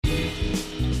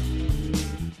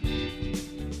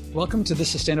Welcome to This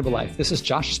Sustainable Life. This is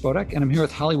Josh Spodek, and I'm here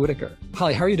with Holly Whitaker.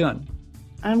 Holly, how are you doing?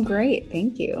 I'm great.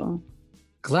 Thank you.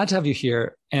 Glad to have you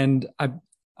here. And I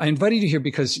invited you here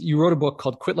because you wrote a book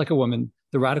called Quit Like a Woman,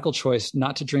 The Radical Choice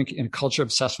Not to Drink in a Culture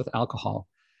Obsessed with Alcohol.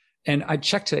 And I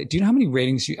checked today. Do you know how many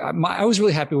ratings I was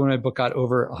really happy when my book got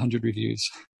over 100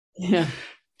 reviews. Yeah.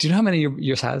 Do you know how many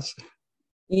yours has?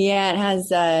 Yeah, it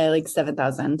has like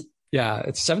 7,000. Yeah,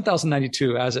 it's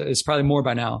 7,092. It's probably more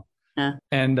by now. Yeah.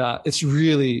 And it's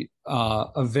really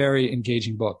a very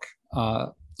engaging book.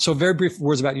 So very brief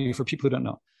words about you for people who don't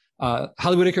know.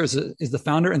 Holly Whitaker is the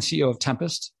founder and CEO of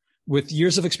Tempest. With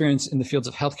years of experience in the fields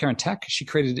of healthcare and tech, she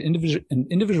created an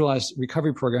individualized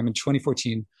recovery program in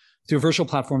 2014 through a virtual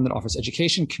platform that offers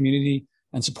education, community,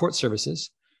 and support services.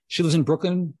 She lives in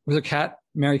Brooklyn with her cat,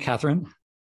 Mary Catherine.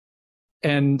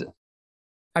 And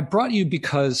I brought you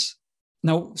because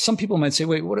now some people might say,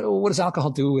 wait, what does alcohol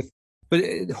do with, but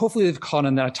hopefully they've caught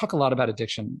on that. I talk a lot about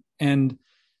addiction. And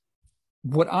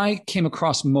what I came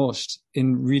across most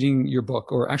in reading your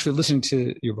book, or actually listening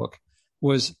to your book,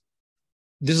 was,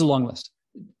 this is a long list,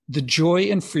 the joy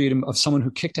and freedom of someone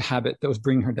who kicked a habit that was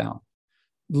bringing her down.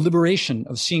 The liberation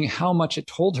of seeing how much it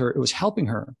told her it was helping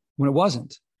her when it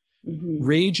wasn't. Mm-hmm.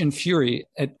 Rage and fury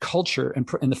at culture and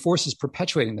the forces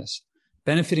perpetuating this,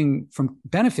 benefiting from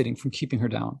keeping her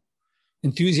down.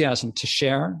 Enthusiasm to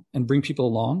share and bring people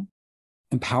along.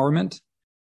 Empowerment,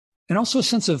 and also a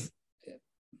sense of,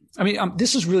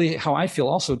 this is really how I feel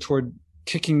also toward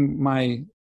kicking I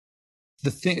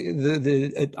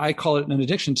call it an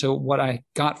addiction to what I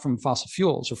got from fossil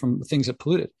fuels or from things that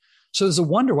polluted. So there's a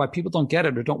wonder why people don't get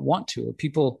it or don't want to, or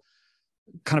people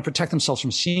kind of protect themselves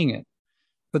from seeing it.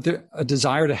 But there's a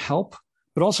desire to help,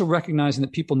 but also recognizing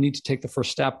that people need to take the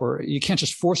first step, or you can't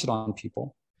just force it on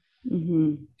people.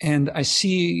 Mm-hmm. And I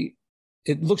see,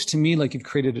 it looks to me like you've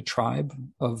created a tribe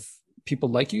of people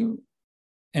like you,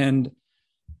 and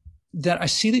that I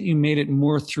see that you made it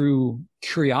more through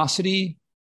curiosity.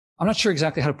 I'm not sure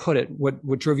exactly how to put it,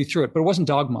 what drove you through it, but it wasn't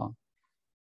dogma.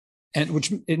 And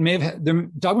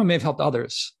dogma may have helped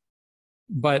others,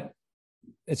 but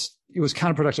it was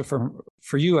counterproductive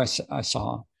for you, I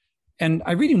saw. And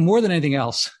I read you more than anything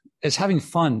else as having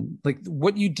fun, like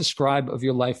what you describe of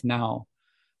your life now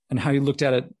and how you looked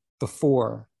at it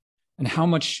before, and how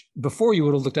much before you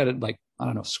would have looked at it like, I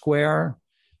don't know, square.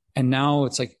 And now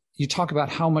it's like, you talk about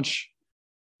how much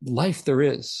life there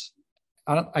is.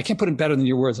 I can't put it better than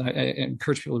your words. And I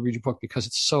encourage people to read your book because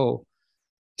it's so,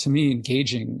 to me,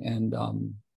 engaging and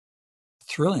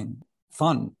thrilling,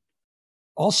 fun,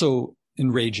 also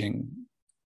enraging.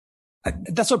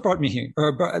 That's what brought me here,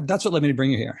 or that's what led me to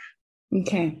bring you here.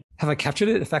 Okay. Have I captured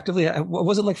it effectively? What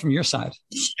was it like from your side?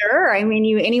 Sure.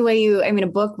 when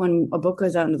a book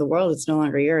goes out into the world, it's no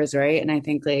longer yours, right? And I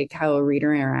think like how a reader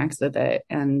interacts with it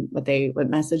and what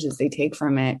messages they take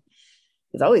from it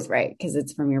is always right, because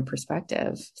it's from your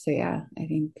perspective. So yeah, I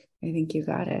think you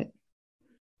got it.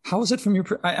 How is it from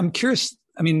I'm curious.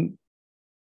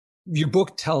 Your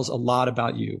book tells a lot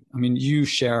about you. You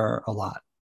share a lot.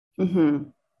 Mm-hmm.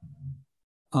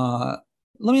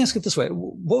 Let me ask it this way.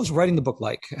 What was writing the book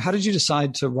like? How did you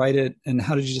decide to write it? And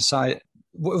how did you decide,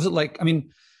 what was it like?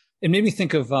 It made me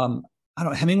think of,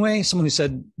 Hemingway, someone who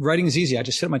said, writing is easy. I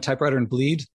just sit at my typewriter and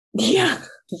bleed. Yeah.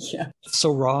 Yeah. It's so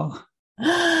raw.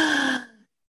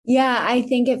 Yeah. I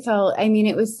think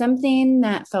it was something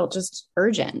that felt just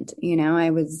urgent.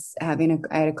 I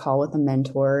had a call with a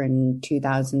mentor in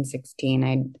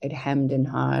 2016. I'd hemmed and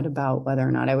hawed about whether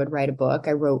or not I would write a book.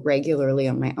 I wrote regularly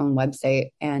on my own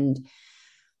website, and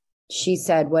she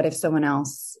said, what if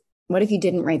you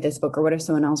didn't write this book, or what if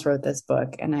someone else wrote this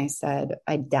book? And I said,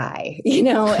 I'd die,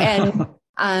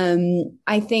 and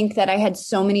I think that I had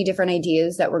so many different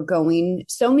ideas that were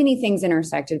so many things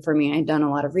intersected for me. I'd done a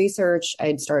lot of research.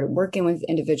 I'd started working with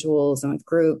individuals and with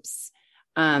groups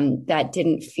that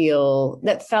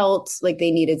felt like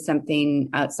they needed something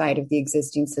outside of the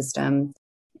existing system.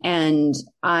 And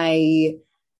I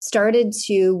started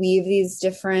to weave these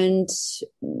different,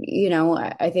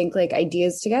 I think like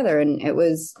ideas together. And it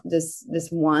was this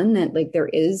one that like there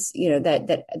is,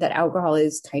 that alcohol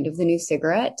is kind of the new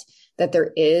cigarette, that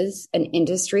there is an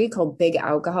industry called big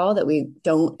alcohol that we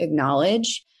don't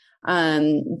acknowledge,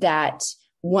 that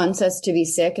wants us to be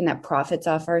sick and that profits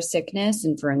off our sickness.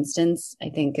 And for instance, I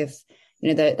think if,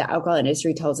 the alcohol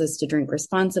industry tells us to drink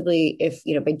responsibly,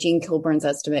 by Gene Kilburn's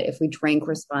estimate, if we drank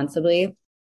responsibly,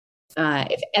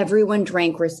 if everyone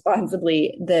drank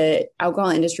responsibly, the alcohol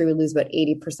industry would lose about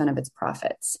 80% of its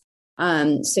profits.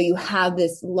 So you have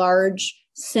this large,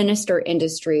 sinister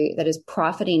industry that is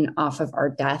profiting off of our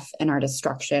death and our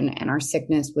destruction and our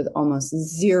sickness with almost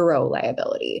zero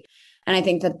liability. And I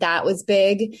think that that was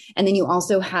big. And then you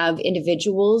also have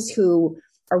individuals who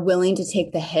are willing to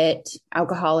take the hit,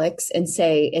 alcoholics, and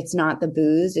say, it's not the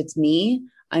booze, it's me.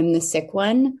 I'm the sick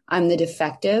one. I'm the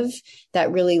defective,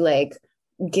 that really like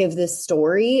give this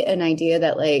story an idea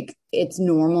that like it's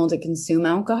normal to consume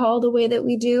alcohol the way that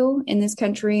we do in this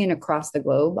country and across the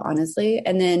globe, honestly.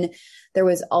 And then there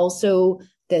was also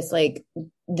this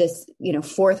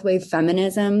fourth wave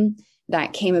feminism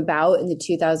that came about in the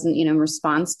 2000, in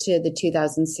response to the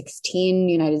 2016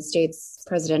 United States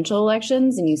presidential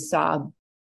elections. And you saw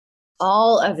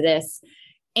all of this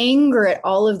anger at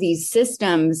all of these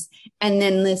systems, and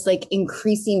then this like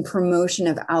increasing promotion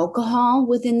of alcohol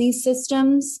within these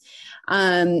systems.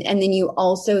 And then you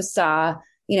also saw,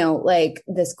 like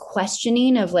this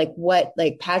questioning of like what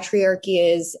like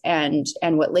patriarchy is and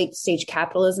what late stage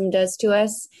capitalism does to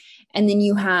us. And then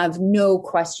you have no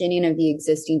questioning of the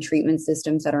existing treatment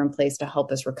systems that are in place to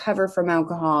help us recover from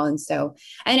alcohol. And so,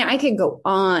 and I could go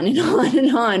on and on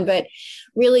and on, but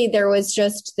really there was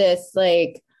just this,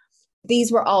 like,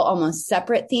 these were all almost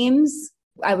separate themes.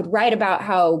 I would write about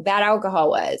how bad alcohol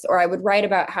was, or I would write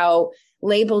about how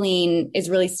labeling is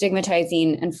really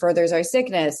stigmatizing and furthers our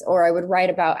sickness, or I would write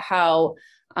about how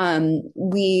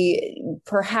we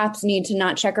perhaps need to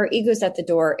not check our egos at the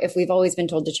door if we've always been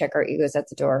told to check our egos at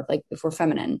the door, like if we're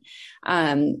feminine,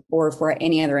 or if we're at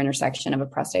any other intersection of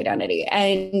oppressed identity.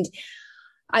 And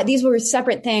these were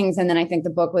separate things. And then I think the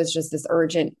book was just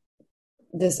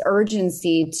this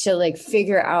urgency to like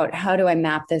figure out, how do I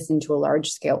map this into a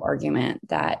large scale argument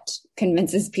that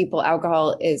convinces people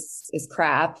alcohol is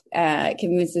crap,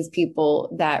 convinces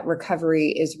people that recovery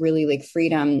is really like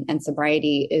freedom and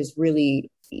sobriety is really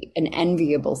an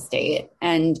enviable state.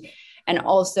 And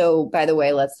also, by the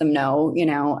way, lets them know,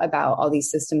 about all these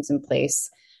systems in place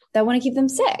that want to keep them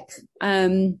sick.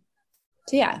 So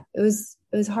yeah, it was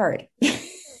hard.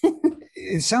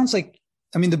 It sounds like,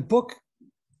 the book,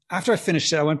 after I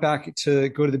finished it, I went back to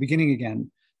go to the beginning again,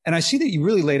 and I see that you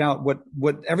really laid out what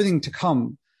everything to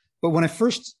come. But when I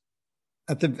first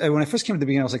came to the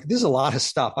beginning, I was like, "This is a lot of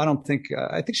stuff." I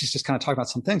think she's just kind of talking about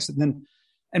some things,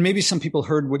 and maybe some people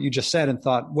heard what you just said and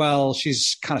thought, "Well,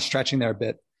 she's kind of stretching there a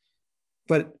bit,"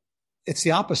 but it's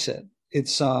the opposite.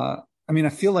 It's, I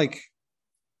feel like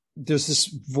there's this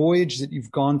voyage that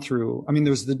you've gone through.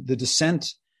 There's the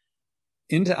descent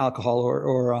into alcohol,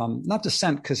 or not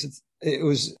descent, because it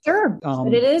was sure,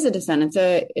 but it is a descent.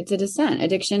 It's a descent.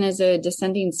 Addiction is a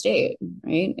descending state,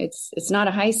 right? It's not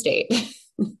a high state.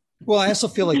 Well, I also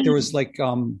feel like there was like, I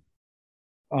don't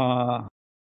know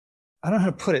how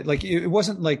to put it. Like, it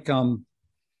wasn't like,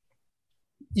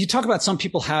 you talk about some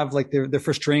people have like their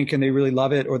first drink and they really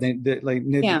love it, or they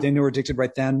know we're addicted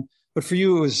right then. But for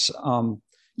you, it was,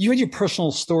 you had your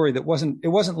personal story it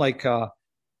wasn't like,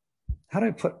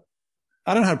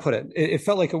 I don't know how to put it. It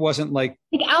felt like it wasn't like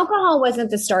alcohol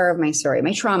wasn't the star of my story.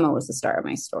 My trauma was the star of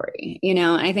my story.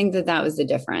 I think that was the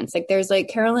difference. Like, there's like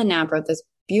Carolyn Knapp wrote this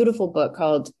beautiful book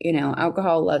called,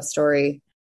 Alcohol Love Story.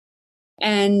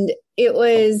 And it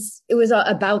was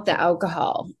about the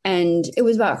alcohol, and it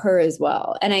was about her as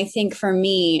well. And I think for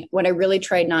me, what I really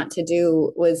tried not to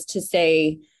do was to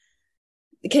say,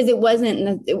 because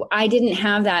I didn't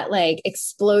have that like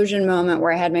explosion moment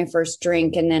where I had my first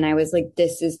drink and then I was like,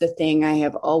 this is the thing I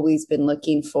have always been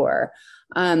looking for.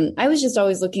 I was just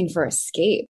always looking for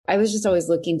escape. I was just always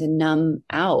looking to numb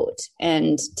out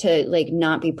and to like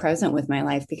not be present with my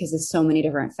life because of so many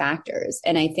different factors.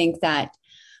 And I think that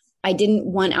I didn't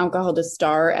want alcohol to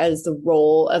star as the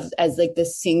role as like the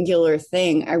singular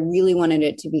thing. I really wanted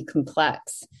it to be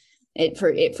complex. For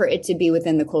it to be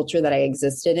within the culture that I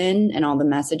existed in, and all the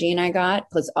messaging I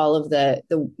got, plus all of the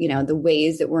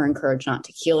ways that we're encouraged not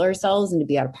to heal ourselves and to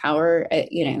be out of power,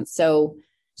 So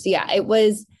yeah, it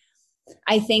was,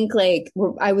 I think like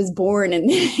I was born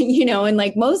and, and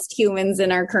like most humans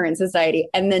in our current society,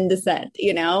 and then descent,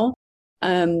 because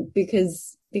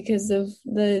of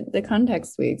the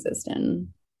context we exist in.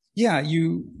 Yeah.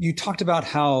 You talked about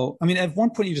how, at one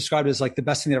point you described it as like the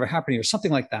best thing that ever happened to you or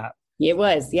something like that. It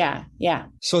was. Yeah. Yeah.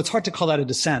 So it's hard to call that a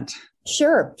descent.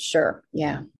 Sure.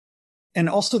 Yeah. And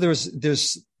also there's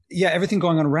everything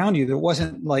going on around you. There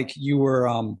wasn't like you were,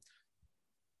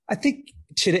 I think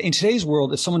in today's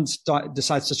world, if someone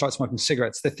decides to start smoking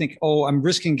cigarettes, they think, oh, I'm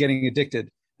risking getting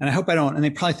addicted and I hope I don't. And they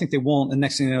probably think they won't. And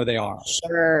next thing you know, they are.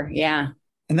 Sure. Yeah.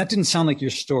 And that didn't sound like your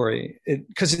story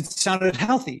because it sounded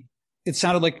healthy. It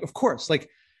sounded like, of course, like,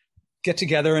 get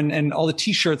together and all the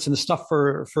t-shirts and the stuff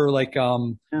for like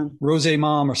Rose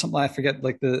Mom or something. I forget,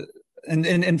 like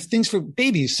and things for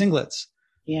babies, singlets.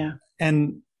 Yeah.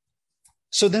 And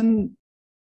so then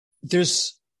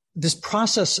there's this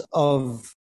process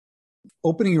of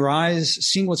opening your eyes,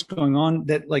 seeing what's going on,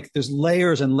 that like there's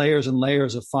layers and layers and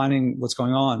layers of finding what's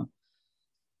going on.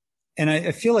 And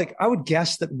I feel like I would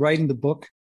guess that writing the book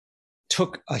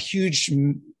took a huge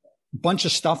bunch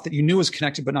of stuff that you knew was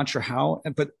connected, but not sure how.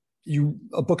 But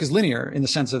a book is linear in the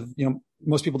sense of,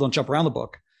 most people don't jump around the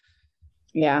book.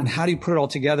 Yeah. And how do you put it all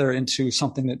together into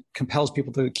something that compels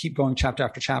people to keep going chapter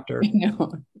after chapter?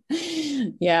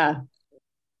 Yeah.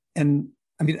 And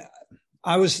I mean,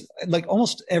 I was like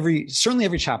certainly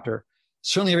every chapter,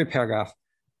 certainly every paragraph,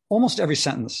 almost every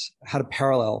sentence had a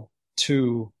parallel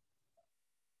to,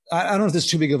 I don't know if this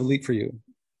is too big of a leap for you,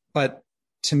 but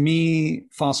to me,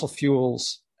 fossil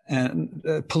fuels and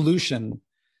pollution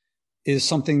is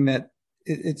something that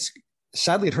it's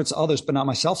sadly, it hurts others, but not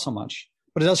myself so much,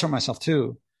 but it does hurt myself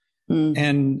too.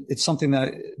 And it's something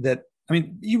that, I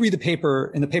mean, you read the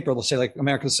paper, in the paper, they'll say like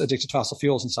America's addicted to fossil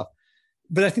fuels and stuff,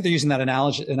 but I think they're using that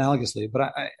analogously.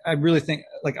 But I really think,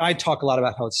 like, I talk a lot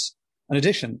about how it's an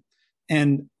addiction.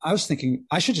 And I was thinking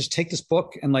I should just take this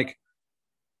book and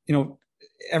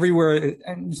everywhere,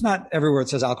 and it's not everywhere it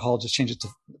says alcohol, just change it to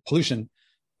pollution,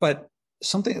 but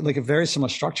something like a very similar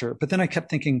structure. But then I kept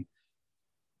thinking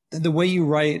the way you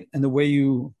write and the way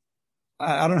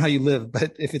I don't know how you live,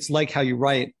 but if it's like how you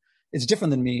write, it's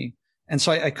different than me. And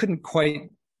so I couldn't quite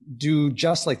do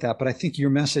just like that, but I think your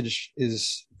message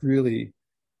is really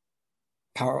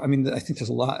powerful. I mean, I think there's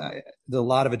a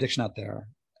lot of addiction out there,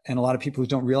 and a lot of people who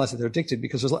don't realize that they're addicted,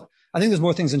 because I think there's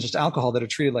more things than just alcohol that are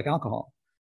treated like alcohol.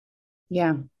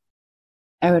 Yeah,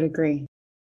 I would agree.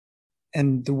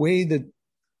 And the way that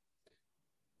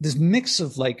this mix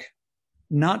of like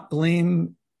not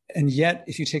blame, and yet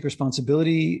if you take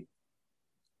responsibility,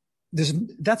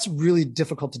 that's really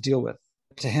difficult to deal with,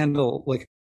 to handle. Like,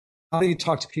 how do you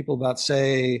talk to people about,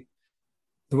 say,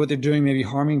 what they're doing may be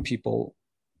harming people,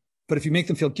 but if you make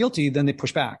them feel guilty, then they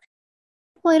push back.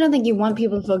 Well, I don't think you want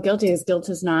people to feel guilty, because guilt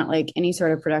is not like any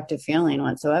sort of productive feeling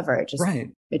whatsoever.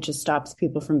 It just stops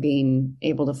people from being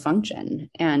able to function.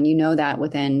 And that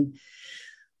within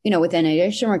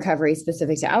addiction recovery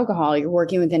specific to alcohol, you're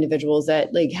working with individuals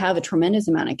that like have a tremendous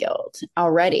amount of guilt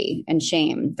already and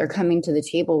shame. They're coming to the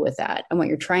table with that. And what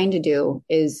you're trying to do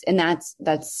is, and that's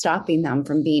stopping them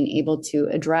from being able to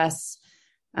address,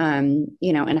 in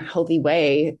a healthy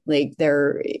way, like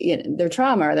their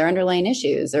trauma or their underlying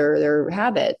issues or their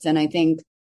habits. And I think,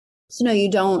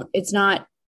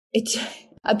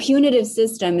 a punitive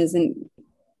system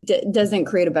doesn't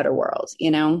create a better world,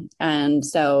 And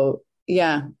so,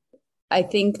 yeah, I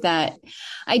think that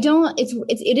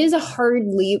it is a hard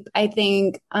leap. I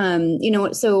think,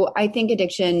 so I think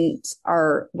addictions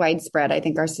are widespread. I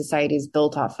think our society is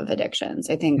built off of addictions.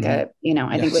 I think, I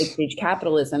think late stage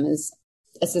capitalism is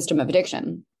a system of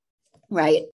addiction,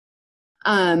 right?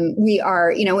 We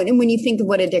are, and when you think of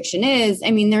what addiction is,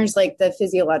 I mean, there's like the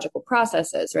physiological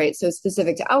processes, right? So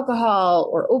specific to alcohol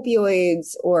or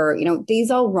opioids or,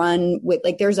 these all run with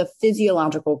like, there's a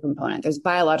physiological component, there's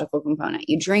biological component.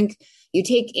 You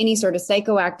take any sort of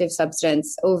psychoactive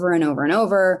substance over and over and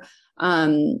over.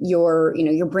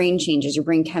 Your brain changes, your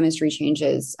brain chemistry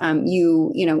changes.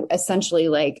 You essentially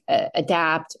like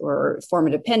adapt or form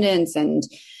a dependence. And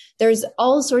there's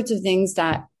all sorts of things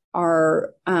that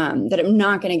are that I'm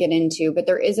not going to get into, but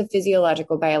there is a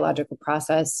physiological, biological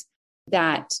process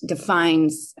that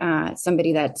defines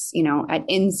somebody that's, at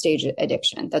end stage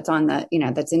addiction, that's on the,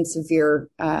 that's in severe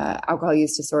alcohol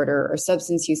use disorder or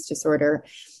substance use disorder.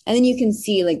 And then you can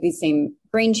see like these same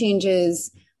brain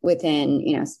changes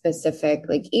within, specific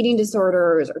like eating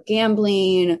disorders or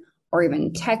gambling or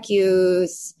even tech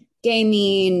use,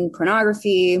 gaming,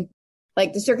 pornography.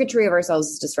 Like the circuitry of our cells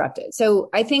is disrupted. So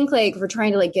I think like we're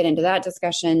trying to like get into that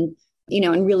discussion,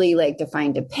 and really like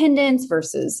define dependence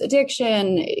versus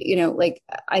addiction, like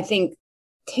I think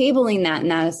tabling that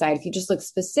and that aside, if you just look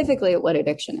specifically at what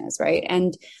addiction is, right?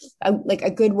 And like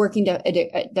a good working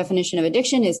definition of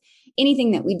addiction is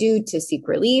anything that we do to seek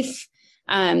relief,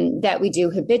 that we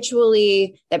do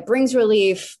habitually, that brings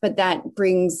relief, but that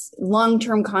brings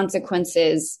long-term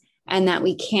consequences, and that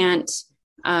we can't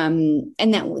and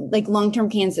that like long-term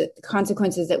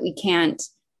consequences that we can't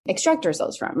extract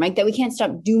ourselves from, right? That we can't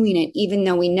stop doing it, even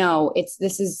though we know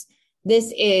this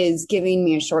is giving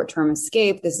me a short-term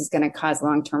escape. This is going to cause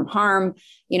long-term harm,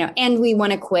 and we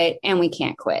want to quit and we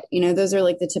can't quit. Those are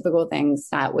like the typical things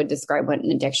that would describe what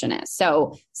an addiction is.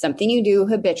 So something you do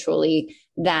habitually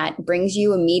that brings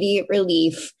you immediate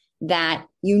relief that,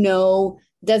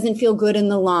 doesn't feel good in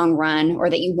the long run, or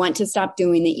that you want to stop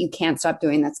doing, that you can't stop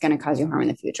doing, that's going to cause you harm in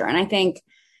the future. And I think,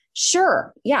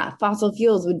 sure, yeah, fossil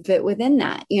fuels would fit within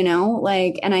that,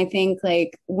 and I think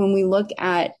like when we look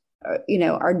at,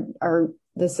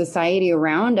 the the society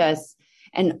around us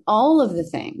and all of the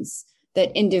things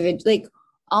that like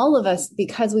all of us,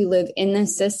 because we live in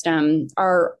this system,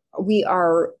 we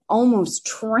are almost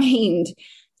trained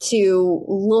to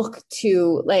look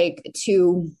to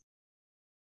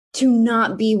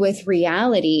not be with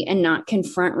reality and not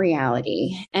confront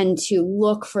reality, and to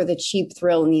look for the cheap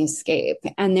thrill and the escape.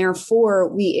 And therefore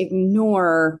we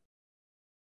ignore,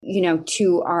 we ignore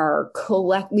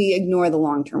the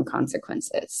long-term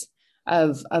consequences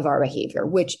of our behavior,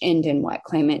 which end in what?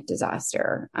 Climate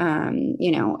disaster,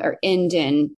 or end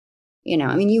in,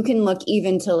 you can look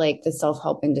even to like the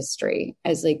self-help industry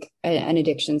as like an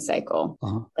addiction cycle,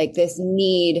 like this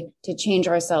need to change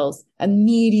ourselves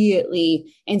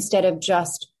immediately instead of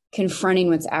just confronting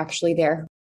what's actually there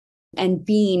and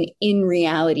being in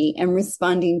reality and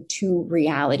responding to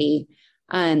reality,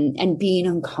 and being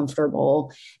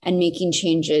uncomfortable and making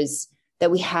changes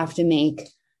that we have to make,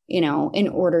 in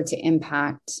order to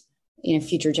impact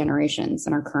future generations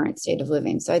and our current state of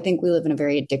living. So I think we live in a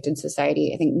very addicted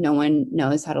society. I think no one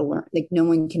knows how to learn, like no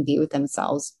one can be with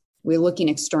themselves. We're looking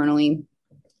externally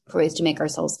for ways to make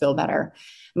ourselves feel better.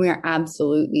 And we are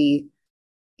absolutely,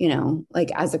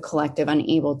 as a collective,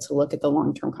 unable to look at the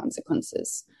long-term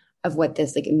consequences of what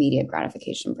this like immediate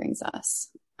gratification brings us.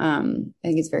 I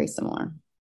think it's very similar.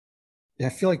 Yeah, I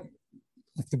feel like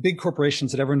the big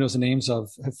corporations that everyone knows the names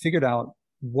of have figured out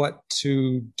what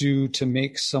to do to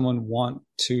make someone want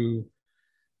to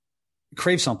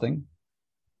crave something,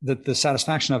 that the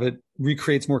satisfaction of it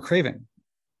recreates more craving.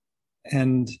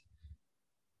 And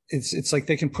it's like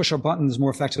they can push our buttons more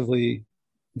effectively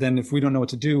than if we don't know what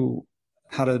to do,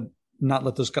 how to not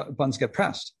let those buttons get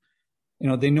pressed.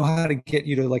 They know how to get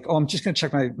you to like, oh, I'm just going to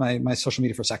check my social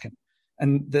media for a second.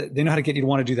 And they know how to get you to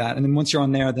want to do that. And then once you're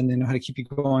on there, then they know how to keep you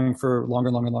going for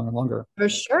longer. For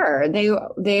sure.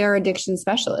 They are addiction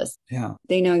specialists. Yeah.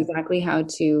 They know exactly how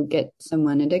to get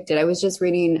someone addicted. I was just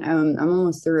reading, I'm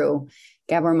almost through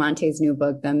Gabor Mate's new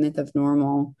book, The Myth of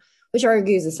Normal, which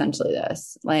argues essentially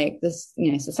this, like this,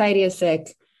 society is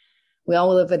sick. We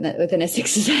all live within a sick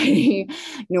society.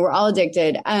 We're all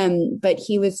addicted. But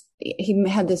he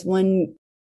had this one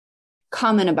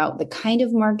comment about the kind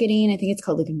of marketing. I think it's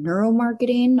called like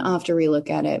neuromarketing. I'll have to relook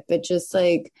at it, but just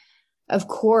like, of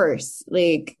course,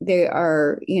 like there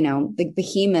are, the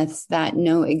behemoths that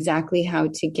know exactly how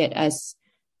to get us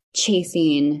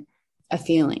chasing a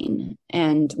feeling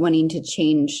and wanting to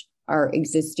change our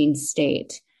existing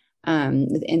state,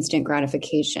 with instant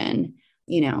gratification,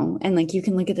 and like, you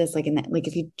can look at this, like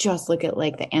if you just look at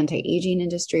like the anti-aging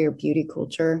industry or beauty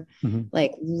culture,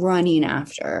 like running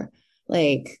after,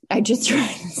 like I just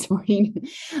tried this morning,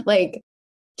 like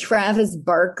Travis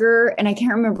Barker, and I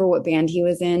can't remember what band he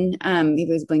was in. Maybe it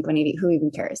was Blink-182, who even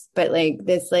cares? But like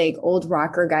this like old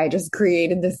rocker guy just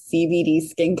created the CBD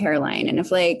skincare line. And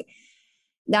if like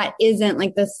that isn't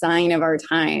like the sign of our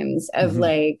times of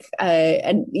like,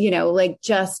 like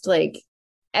just like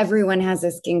everyone has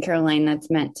a skincare line that's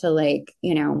meant to like,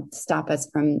 stop us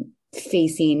from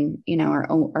facing,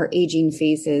 our aging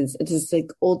faces. It's just like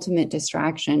ultimate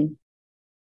distraction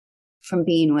from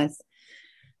being with,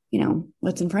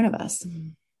 what's in front of us.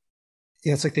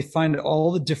 Yeah, it's like they find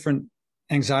all the different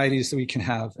anxieties that we can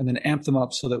have and then amp them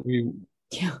up so that we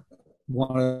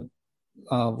want to,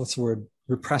 what's the word?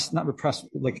 Not repress,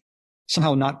 like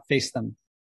somehow not face them.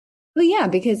 Well, yeah,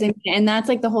 because, and that's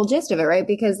like the whole gist of it, right?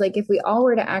 Because like if we all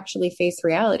were to actually face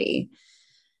reality,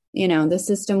 the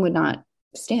system would not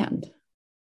stand.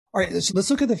 All right, so let's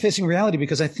look at the facing reality,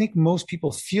 because I think most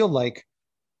people feel like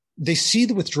they see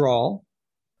the withdrawal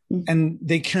and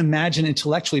they can imagine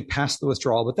intellectually past the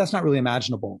withdrawal, but that's not really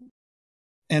imaginable.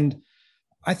 And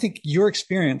I think your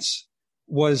experience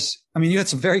was, you had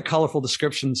some very colorful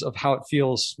descriptions of how it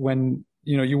feels when,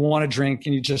 you want to drink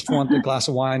and you just want a glass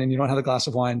of wine and you don't have a glass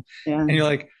of wine. Yeah. And you're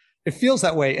like, it feels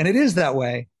that way. And it is that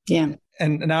way. Yeah.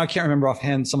 And now I can't remember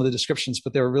offhand some of the descriptions,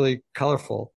 but they were really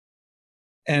colorful.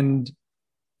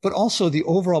 But also the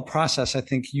overall process, I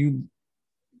think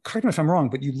correct me if I'm wrong,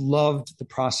 but you loved the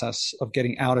process of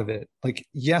getting out of it. Like,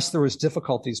 yes, there was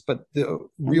difficulties, but the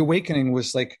reawakening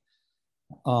was like,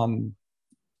 I don't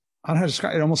know how to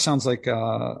describe it. It almost sounds like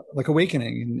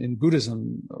awakening in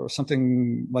Buddhism or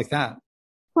something like that.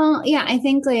 Well, yeah, I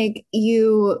think like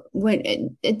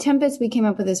at Tempest, we came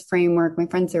up with this framework. My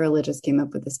friend Sarah Religious came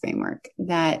up with this framework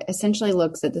that essentially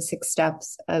looks at the 6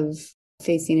 steps of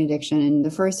facing addiction. And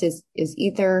the first is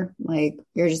ether. Like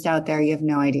you're just out there. You have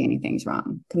no idea anything's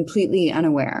wrong, completely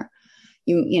unaware.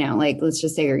 Like, let's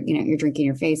just say you're drinking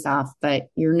your face off, but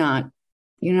you don't have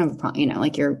a problem,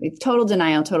 like you're total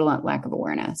denial, total lack of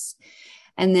awareness.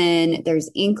 And then there's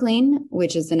inkling,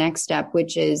 which is the next step,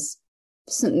 which is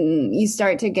you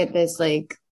start to get this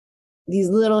like these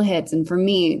little hits. And for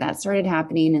me, that started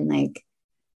happening in like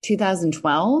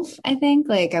 2012, I think.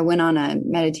 Like I went on a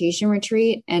meditation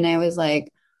retreat and I was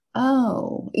like,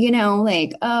 oh,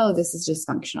 like, oh, this is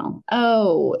dysfunctional.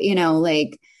 Oh,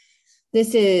 like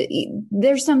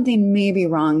there's something maybe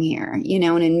wrong here, and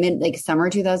in like summer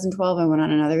 2012, I went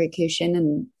on another vacation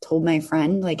and told my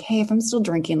friend like, hey, if I'm still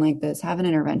drinking like this, have an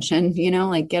intervention,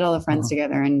 like get all the friends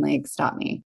together and like stop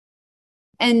me.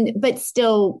 But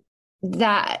still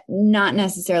that not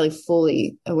necessarily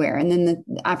fully aware. And then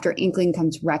after inkling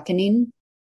comes reckoning.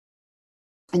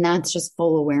 And that's just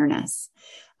full awareness.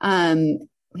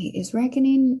 Wait, is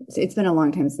reckoning? It's been a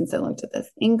long time since I looked at this.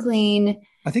 Inkling.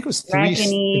 I think it was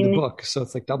 3 in the book. So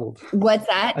it's like doubled. What's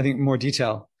that? I think more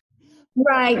detail.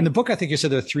 Right. In the book, I think you said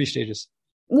there are 3 stages.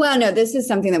 Well, no, this is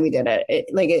something that we did.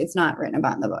 It's not written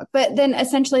about in the book, but then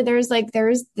essentially there's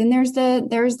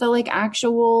the like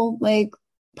actual like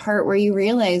part where you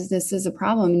realize this is a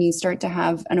problem and you start to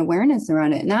have an awareness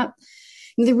around it. And that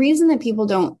the reason people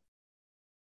don't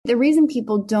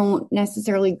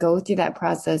necessarily go through that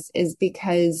process is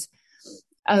because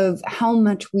of how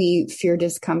much we fear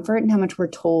discomfort and how much we're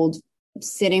told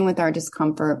sitting with our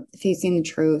discomfort, facing the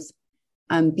truth,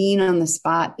 being on the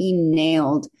spot, being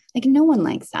nailed. Like no one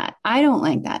likes that. I don't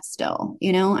like that still.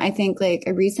 I think like I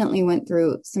recently went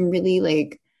through some really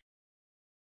like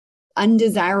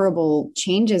undesirable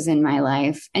changes in my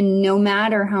life. And no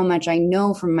matter how much I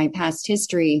know from my past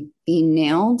history, being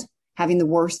nailed, having the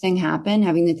worst thing happen,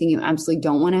 having the thing you absolutely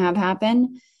don't want to have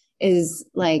happen is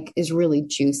really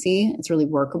juicy. It's really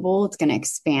workable. It's going to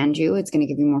expand you. It's going to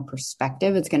give you more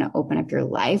perspective. It's going to open up your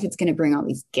life. It's going to bring all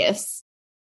these gifts.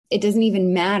 It doesn't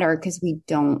even matter because we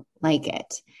don't like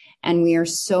it. And we are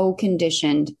so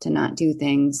conditioned to not do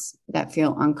things that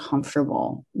feel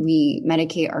uncomfortable. We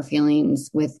medicate our feelings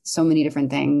with so many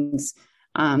different things.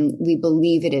 We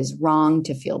believe it is wrong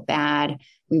to feel bad.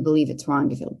 We believe it's wrong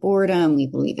to feel boredom. We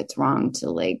believe it's wrong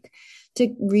to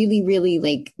really, really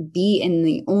like be in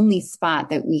the only spot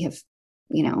that we have,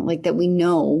 that we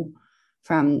know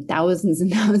from thousands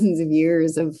and thousands of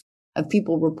years of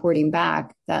people reporting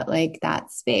back that like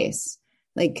that space,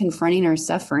 like confronting our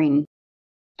suffering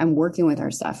and working with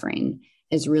our suffering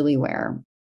is really where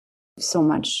so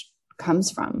much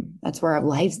comes from. That's where our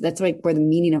lives, that's like where the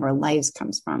meaning of our lives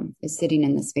comes from, is sitting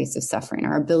in the space of suffering,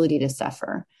 our ability to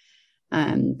suffer.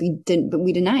 But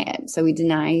we deny it. So we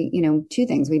deny, 2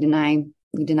 things. We deny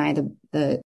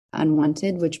the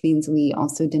unwanted, which means we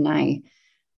also deny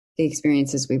the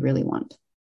experiences we really want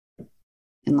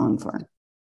and long for.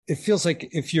 It feels like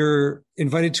if you're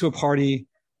invited to a party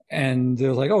and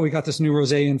they're like, oh, we got this new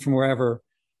rosé in from wherever.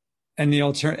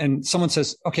 And someone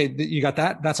says, okay, you got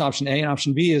that. That's option A. And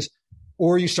option B is,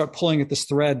 or you start pulling at this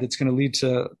thread that's going to lead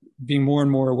to being more and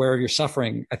more aware of your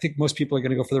suffering. I think most people are going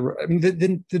to go for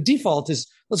the default is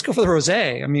let's go for the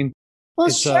rosé. I mean, well,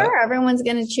 sure. Everyone's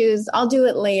going to choose. I'll do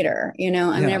it later.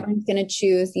 Everyone's going to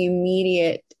choose the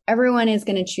immediate. Everyone is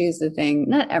going to choose the thing.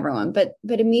 Not everyone, but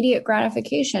immediate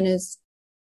gratification is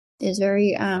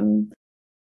very,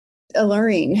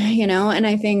 alluring, and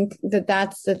I think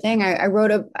that's the thing. I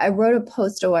wrote a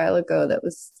post a while ago that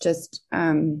was just,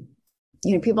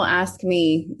 people ask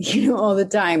me, all the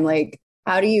time, like,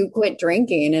 how do you quit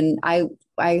drinking? And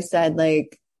I said,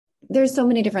 like, there's so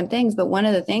many different things, but one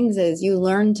of the things is you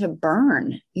learn to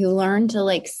burn. You learn to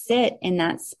like sit in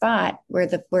that spot where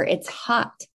it's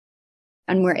hot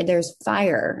and where there's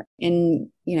fire.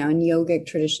 In yogic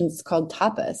traditions, it's called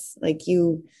tapas. Like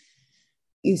you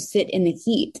sit in the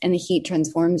heat and the heat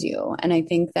transforms you. And I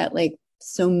think that like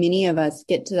so many of us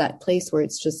get to that place where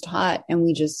it's just hot and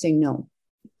we just say, no,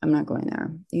 I'm not going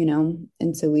there,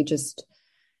 And so we just,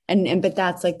 but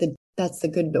that's like that's the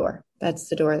good door. That's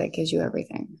the door that gives you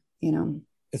everything,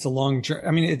 It's a long journey.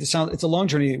 I mean, it's a long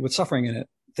journey with suffering in it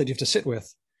that you have to sit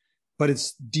with, but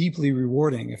it's deeply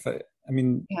rewarding.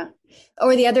 Yeah.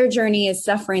 Or the other journey is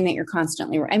suffering that you're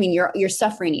constantly, you're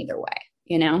suffering either way,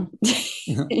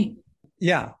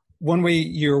 Yeah. One way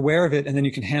you're aware of it and then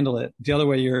you can handle it. The other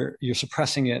way you're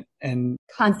suppressing it and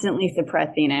constantly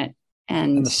suppressing it.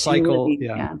 And the cycle.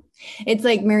 Yeah. It's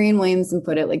like Marianne Williamson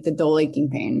put it, like the dull aching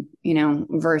pain,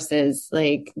 versus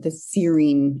like the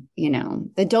searing,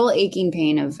 the dull aching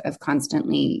pain of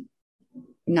constantly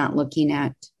not looking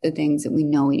at the things that we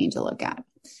know we need to look at.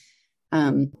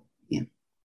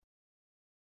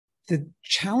 The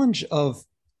challenge of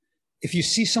if you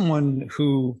see someone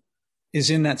who is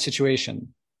in that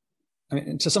situation, I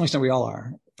mean, to some extent we all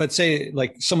are, but say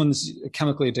like someone's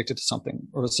chemically addicted to something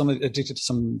or someone addicted to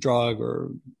some drug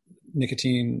or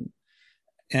nicotine.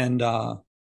 And how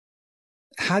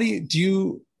do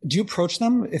you approach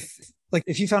them? Like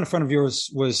if you found a friend of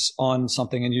yours was on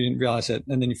something and you didn't realize it,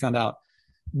 and then you found out,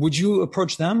 would you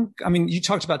approach them? I mean, you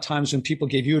talked about times when people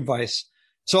gave you advice.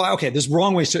 So, okay, there's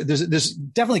wrong ways to, there's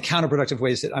definitely counterproductive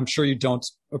ways that I'm sure you don't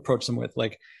approach them with,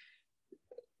 like,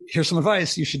 here's some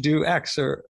advice, you should do X,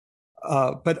 or,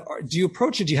 but do you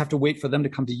approach it? Do you have to wait for them to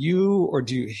come to you, or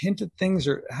do you hint at things,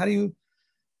 or how do you,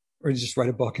 or you just write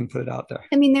a book and put it out there?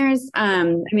 I mean,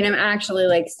 I'm actually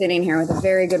like sitting here with a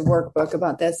very good workbook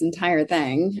about this entire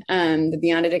thing. The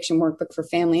Beyond Addiction workbook for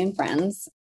family and friends.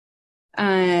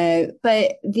 So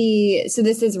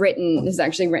this is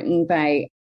actually written by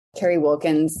Carrie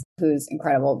Wilkins, who's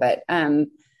incredible, but,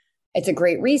 it's a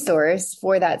great resource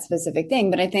for that specific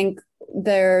thing. But I think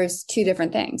there's two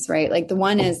different things, right? Like the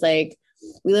one is like,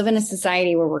 we live in a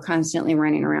society where we're constantly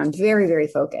running around very, very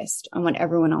focused on what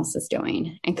everyone else is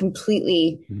doing and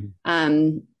completely,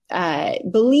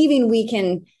 believing we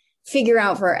can figure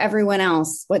out for everyone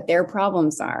else what their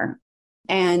problems are.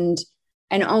 And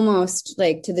almost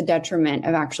like to the detriment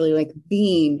of actually like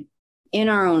being in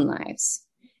our own lives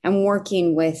and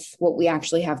working with what we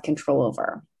actually have control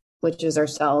over, which is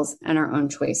ourselves and our own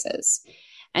choices.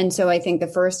 And so I think the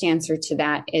first answer to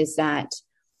that is that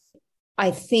I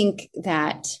think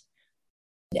that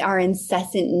our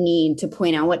incessant need to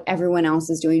point out what everyone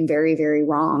else is doing very, very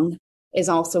wrong is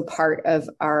also part of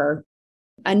our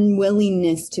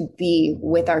unwillingness to be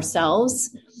with ourselves.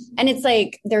 And it's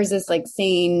like, there's this like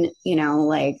saying,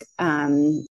 like,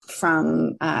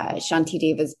 from Shanti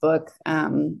Deva's book,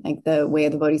 like The Way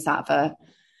of the Bodhisattva,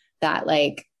 that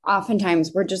like,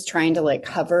 oftentimes we're just trying to like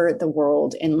cover the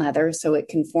world in leather so it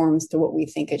conforms to what we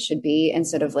think it should be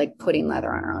instead of like putting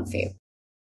leather on our own feet.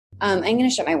 I'm going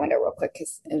to shut my window real quick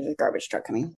because there's a garbage truck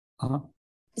coming.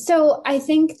 So I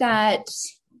think that,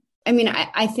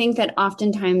 I think that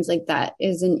oftentimes like that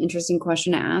is an interesting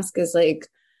question to ask, is like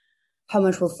how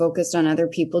much we're focused on other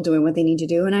people doing what they need to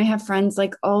do. And I have friends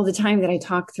like all the time that I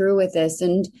talk through with this.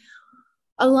 And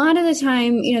a lot of the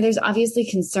time, there's obviously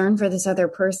concern for this other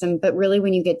person, but really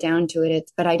when you get down to it,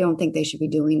 but I don't think they should be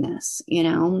doing this,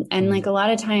 and like a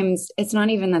lot of times it's not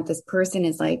even that this person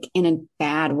is like in a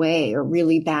bad way or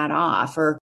really bad off,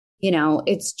 or,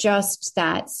 it's just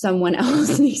that someone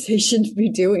else thinks they shouldn't be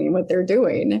doing what they're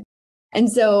doing.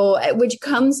 And so, which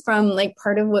comes from like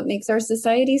part of what makes our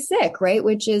society sick, right?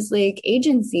 Which is like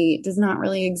agency does not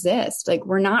really exist. Like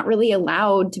we're not really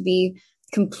allowed to be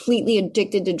completely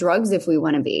addicted to drugs if we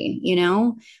want to be,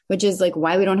 which is like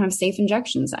why we don't have safe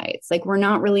injection sites. Like we're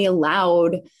not really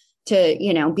allowed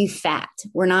to, be fat.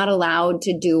 We're not allowed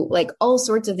to do like all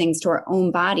sorts of things to our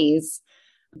own bodies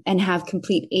and have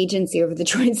complete agency over the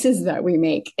choices that we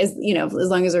make, as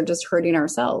long as we're just hurting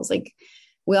ourselves. Like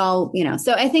we all,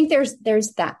 so I think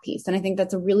there's that piece. And I think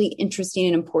that's a really interesting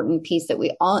and important piece that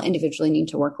we all individually need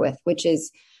to work with, which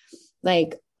is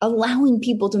like allowing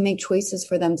people to make choices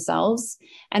for themselves.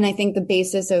 And I think the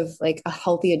basis of like a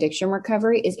healthy addiction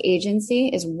recovery is agency,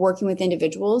 is working with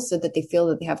individuals so that they feel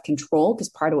that they have control, because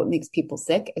part of what makes people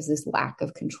sick is this lack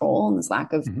of control and this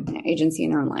lack of agency in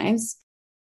their own lives.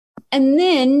 And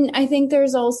then I think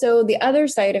there's also the other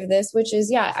side of this, which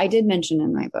is, I did mention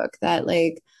in my book that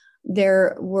like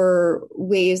there were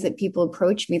ways that people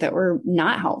approached me that were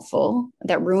not helpful,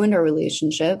 that ruined our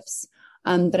relationships.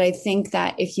 But I think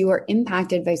that if you are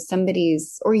impacted by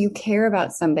somebody's, or you care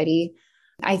about somebody,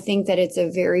 I think that it's a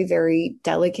very, very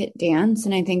delicate dance.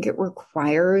 And I think it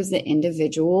requires the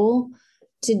individual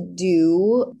to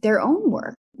do their own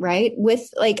work, right? With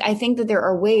like, I think that there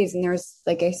are ways, and there's,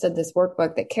 like I said, this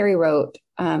workbook that Carrie wrote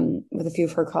with a few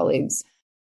of her colleagues.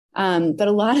 But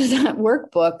a lot of that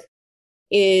workbook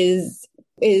is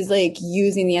like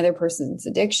using the other person's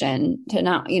addiction to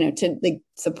not, to like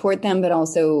support them, but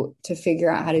also to figure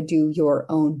out how to do your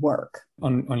own work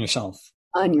on yourself.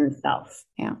 On yourself.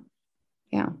 Yeah.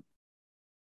 Yeah.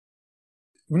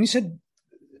 When you said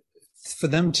for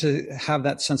them to have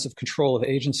that sense of control, of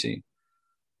agency,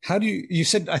 how do you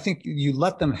said, I think you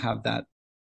let them have that.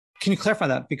 Can you clarify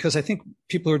that? Because I think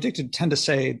people who are addicted tend to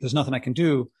say, there's nothing I can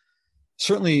do.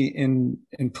 Certainly in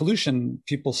pollution,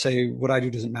 people say what I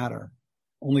do doesn't matter.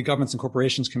 Only governments and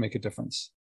corporations can make a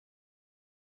difference.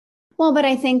 Well, but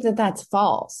I think that that's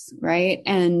false, right?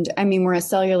 And I mean, we're a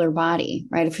cellular body,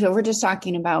 right? If we're just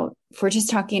talking about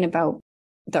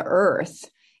the earth,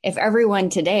 if everyone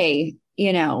today,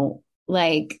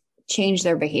 like change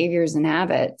their behaviors and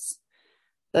habits,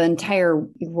 the entire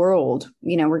world,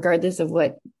 regardless of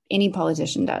what any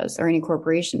politician does or any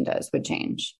corporation does, would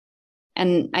change.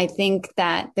 And I think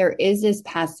that there is this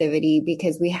passivity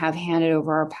because we have handed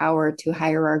over our power to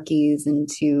hierarchies and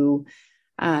to,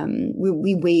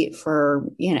 we wait for,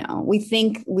 we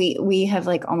think we have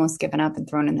like almost given up and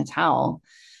thrown in the towel.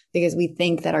 because we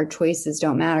think that our choices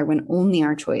don't matter when only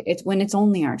our choice, it's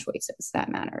only our choices that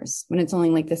matters, when it's only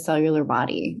like the cellular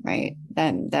body, right?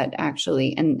 That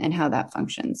actually, and how that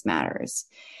functions matters.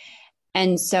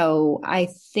 And so I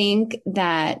think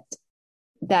that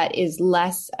is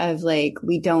less of like,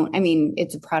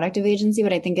 it's a product of agency,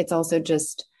 but I think it's also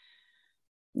just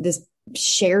this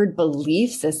shared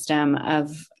belief system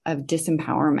of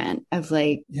disempowerment of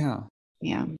like, yeah.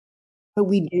 But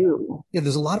we do. Yeah,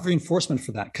 there's a lot of reinforcement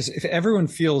for that, because if everyone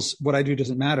feels what I do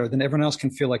doesn't matter, then everyone else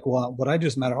can feel like, well, what I do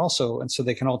doesn't matter also. And so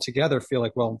they can all together feel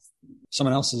like, well,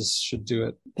 someone else's should do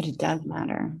it. But it does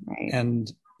matter, right? And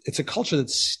it's a culture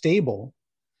that's stable.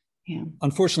 Yeah.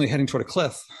 Unfortunately, heading toward a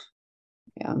cliff.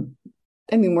 Yeah.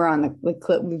 I mean, we're on the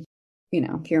cliff.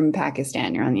 If you're in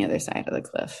Pakistan, you're on the other side of the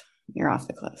cliff. You're off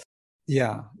the cliff.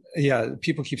 Yeah. Yeah.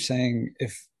 People keep saying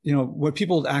what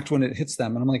people act when it hits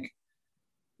them. And I'm like,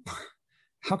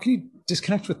 how can you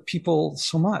disconnect with people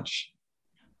so much?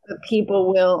 But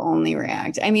people will only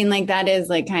react. I mean, like that is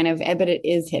like kind of, but it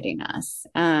is hitting us.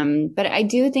 But I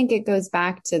do think it goes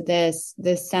back to this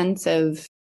sense of,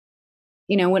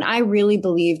 when I really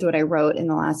believed what I wrote in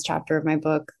the last chapter of my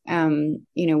book,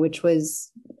 which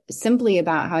was simply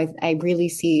about how I really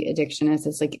see addiction as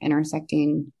this like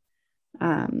intersecting,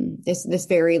 this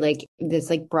very like this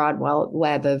like broad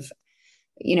web of,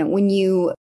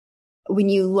 when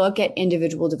you look at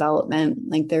individual development,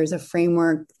 like there's a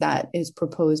framework that is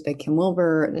proposed by Kim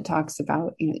Wilber that talks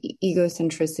about,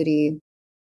 egocentricity,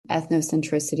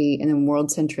 ethnocentricity, and then world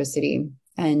centricity.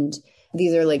 And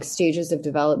these are like stages of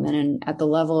development. And at the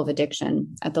level of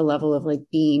addiction, at the level of like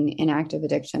being in active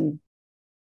addiction,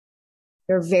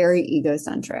 they're very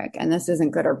egocentric. And this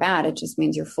isn't good or bad. It just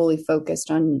means you're fully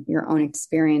focused on your own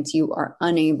experience. You are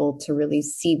unable to really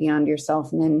see beyond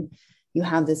yourself. And then you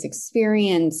have this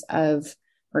experience of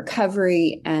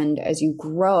recovery. And as you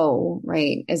grow,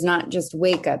 right, as not just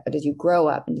wake up, but as you grow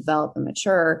up and develop and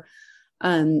mature,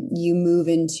 you move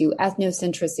into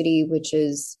ethnocentricity, which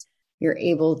is you're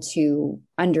able to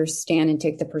understand and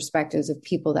take the perspectives of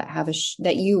people that have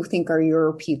that you think are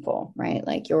your people, right?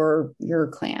 Like your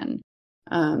clan.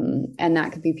 And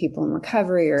that could be people in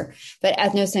recovery but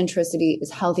ethnocentricity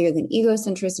is healthier than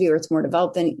egocentricity, or it's more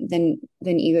developed than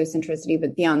egocentricity.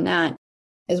 But beyond that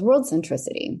is world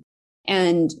centricity.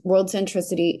 And world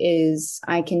centricity is,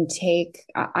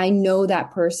 I know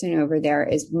that person over there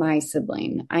is my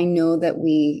sibling. I know that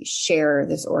we share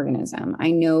this organism. I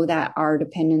know that we're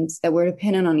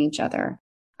dependent on each other.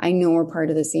 I know we're part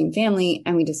of the same family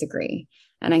and we disagree.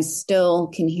 And I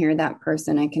still can hear that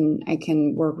person. I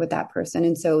can work with that person.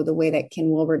 And so the way that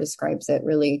Ken Wilber describes it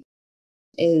really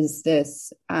is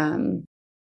this,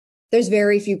 there's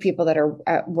very few people that are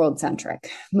world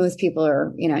centric. Most people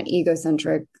are,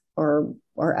 egocentric or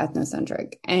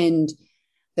ethnocentric. And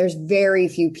there's very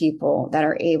few people that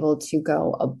are able to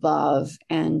go above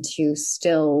and to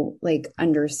still like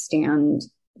understand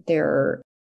we're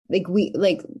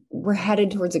headed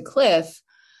towards a cliff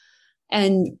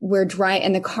and we're dry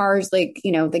and the car's like,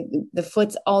 the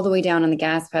foot's all the way down on the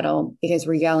gas pedal because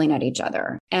we're yelling at each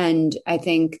other. And I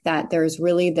think that there's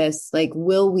really this, like,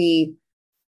 will we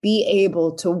be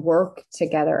able to work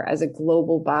together as a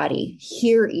global body,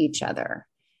 hear each other,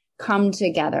 come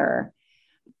together?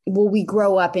 Will we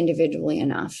grow up individually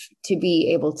enough to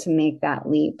be able to make that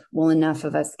leap? Will enough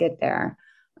of us get there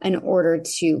in order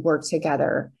to work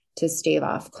together to stave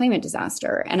off climate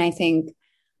disaster? And I think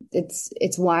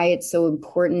it's why it's so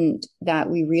important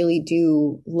that we really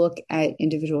do look at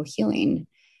individual healing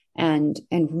and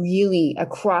really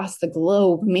across the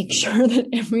globe, make sure that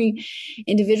every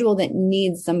individual that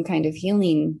needs some kind of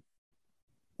healing,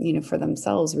 for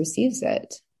themselves receives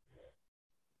it.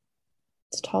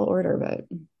 It's a tall order,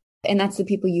 and that's the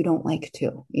people you don't like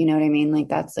too. You know what I mean? Like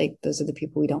those are the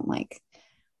people we don't like.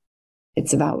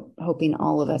 It's about hoping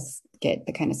all of us get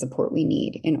the kind of support we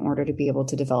need in order to be able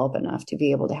to develop enough to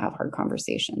be able to have hard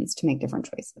conversations, to make different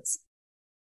choices.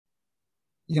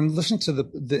 Yeah, I'm listening to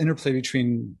the interplay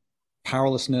between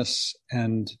powerlessness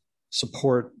and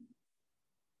support,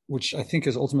 which I think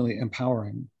is ultimately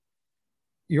empowering.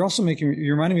 You're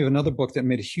reminding me of another book that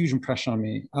made a huge impression on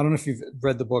me. I don't know if you've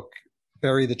read the book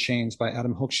Bury the Chains by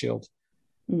Adam Hochschild,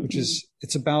 which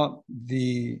it's about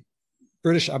the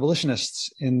British abolitionists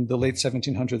in the late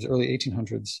 1700s, early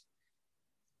 1800s.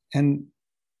 And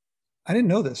I didn't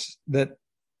know this, that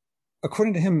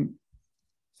according to him,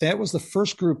 that was the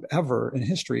first group ever in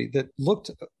history that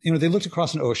they looked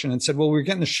across an ocean and said, well, we're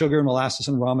getting the sugar and molasses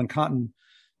and rum and cotton,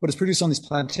 but it's produced on these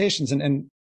plantations. And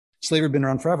slavery had been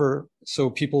around forever. So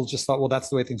people just thought, well, that's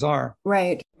the way things are.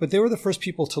 Right. But they were the first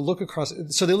people to look across.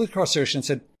 So they looked across the ocean and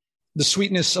said, the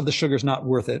sweetness of the sugar is not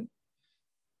worth it.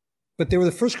 but they were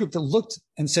the first group that looked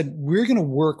and said, we're going to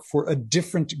work for a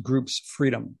different group's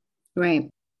freedom. Right.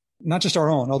 Not just our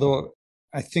own, although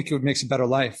I think it makes a better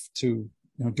life to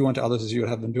do unto others as you would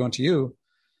have them do unto you.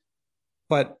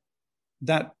 But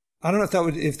that, I don't know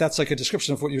if that's like a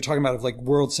description of what you're talking about, of like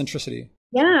world centricity.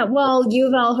 Yeah, well,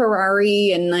 Yuval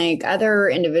Harari and like other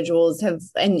individuals have,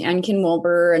 and Ken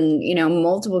Wilber and,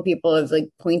 multiple people have like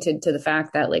pointed to the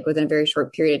fact that like within a very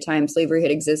short period of time, slavery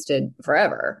had existed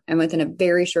forever. And within a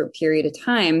very short period of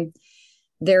time,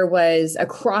 there was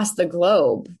across the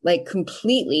globe, like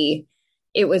completely,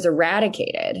 it was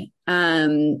eradicated.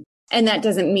 And that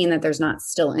doesn't mean that there's not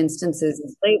still instances of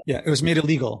slavery. Yeah, it was made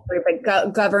illegal.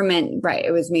 But government, right,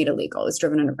 it was made illegal. It was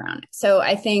driven underground. So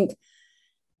I think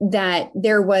that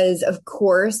there was, of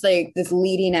course, like this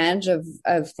leading edge of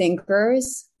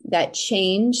thinkers that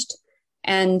changed,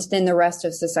 and then the rest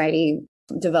of society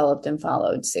developed and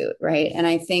followed suit, right? And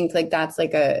I think like that's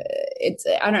like I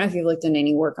don't know if you've looked into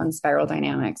any work on spiral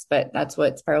dynamics, but that's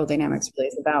what spiral dynamics really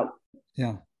is about.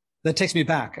 Yeah. That takes me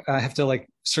back. I have to like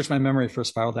search my memory for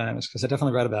spiral dynamics because I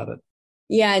definitely read about it.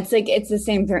 Yeah, it's the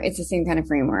same kind of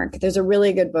framework. There's a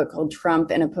really good book called Trump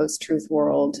in a Post-Truth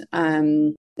World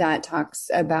that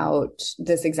talks about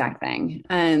this exact thing.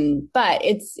 But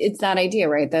it's that idea,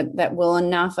 right? That will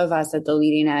enough of us at the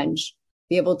leading edge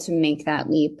be able to make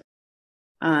that leap.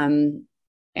 And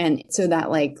so that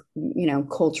like,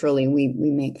 culturally we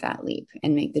make that leap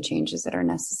and make the changes that are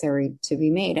necessary to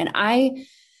be made. And I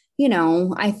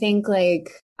think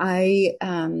I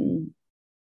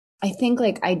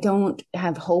don't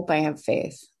have hope. I have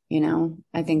faith,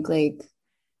 I think like,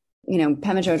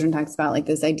 Pema Chodron talks about like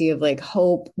this idea of like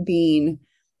hope being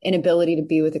inability to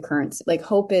be with the current. Like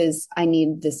hope is, I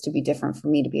need this to be different for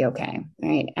me to be okay.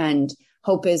 Right. And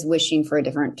hope is wishing for a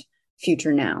different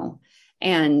future now.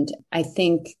 And I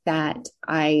think that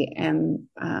I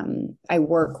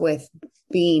work with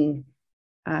being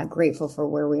grateful for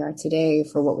where we are today,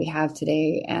 for what we have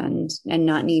today, and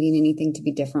not needing anything to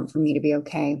be different for me to be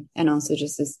okay. And also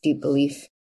just this deep belief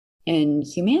in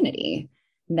humanity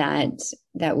that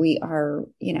we are,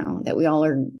 that we all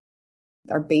are,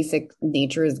 our basic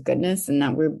nature is goodness, and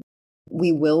that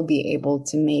we will be able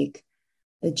to make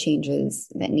the changes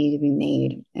that need to be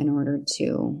made in order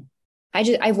to.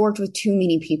 I've worked with too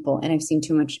many people and I've seen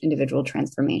too much individual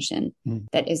transformation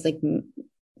that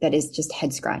is just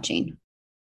head scratching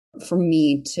for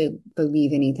me to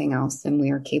believe anything else than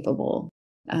we are capable.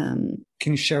 Can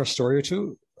you share a story or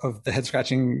two of the head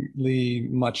scratchingly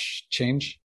much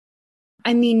change?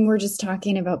 I mean, we're just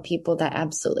talking about people that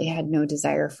absolutely had no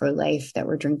desire for life, that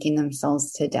were drinking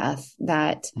themselves to death,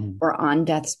 that were on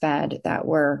death's bed, that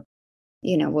were,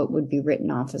 what would be written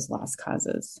off as lost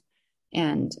causes,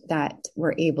 and that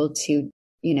were able to,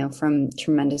 from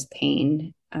tremendous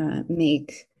pain,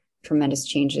 make tremendous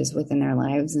changes within their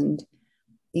lives. And,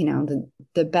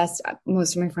 the best,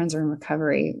 most of my friends are in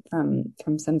recovery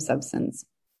from some substance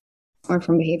or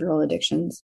from behavioral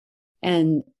addictions.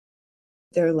 And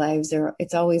their lives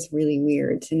it's always really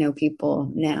weird to know people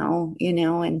now,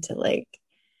 and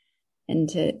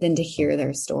to hear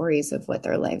their stories of what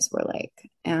their lives were like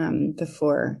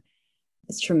before.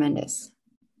 It's tremendous.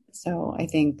 So I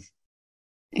think,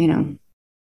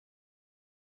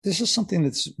 this is something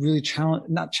that's really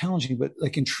not challenging, but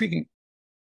like intriguing.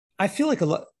 I feel like a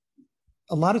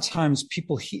lot of times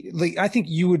people, I think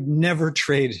you would never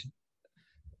trade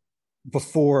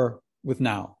before with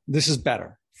now. This is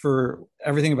better. For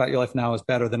everything about your life now is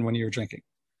better than when you were drinking.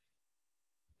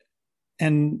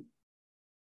 And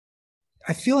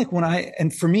I feel like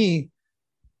and for me,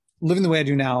 living the way I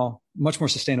do now, much more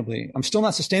sustainably, I'm still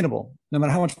not sustainable. No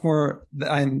matter how much more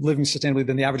I'm living sustainably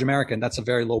than the average American, that's a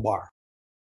very low bar.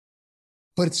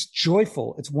 But it's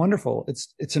joyful. It's wonderful.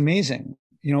 It's amazing.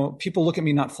 People look at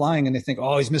me not flying and they think,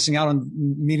 oh, he's missing out on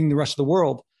meeting the rest of the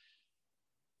world.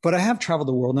 But I have traveled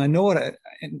the world and I know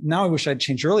now I wish I'd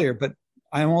changed earlier, but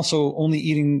I'm also only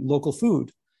eating local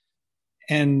food.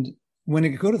 And when I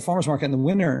go to the farmer's market in the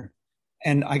winter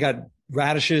and I got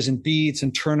radishes and beets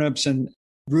and turnips and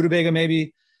rutabaga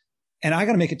maybe, and I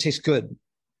got to make it taste good.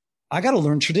 I got to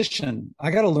learn tradition.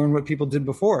 I got to learn what people did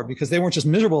before, because they weren't just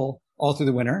miserable all through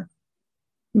the winter.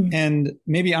 And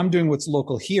maybe I'm doing what's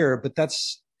local here, but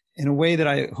that's in a way that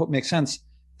I hope makes sense,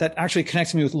 that actually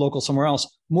connects me with local somewhere else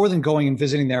more than going and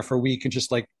visiting there for a week and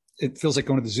just like, it feels like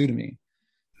going to the zoo to me.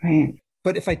 Right.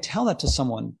 But if I tell that to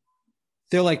someone,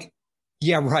 they're like,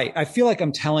 yeah, right. I feel like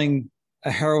I'm telling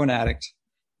a heroin addict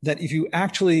that if you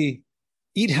actually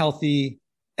eat healthy,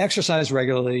 exercise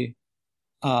regularly,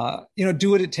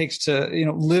 do what it takes to,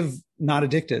 live not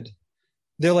addicted.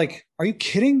 They're like, are you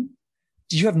kidding?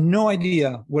 You have no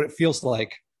idea what it feels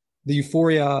like, the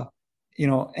euphoria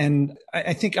and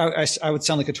I think I would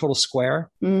sound like a total square,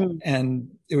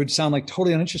 and it would sound like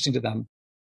totally uninteresting to them.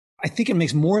 I think it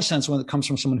makes more sense when it comes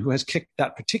from someone who has kicked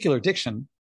that particular addiction.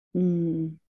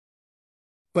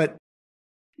 But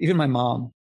even my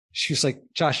mom, she was like,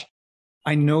 Josh,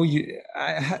 I know you,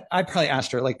 I probably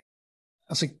asked her, like,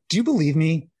 I was like, do you believe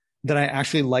me that I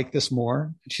actually like this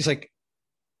more? And she's like,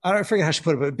 I don't forget how she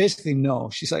put it, but basically, no.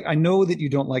 She's like, I know that you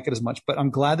don't like it as much, but I'm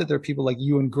glad that there are people like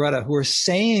you and Greta who are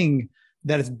saying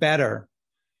that it's better,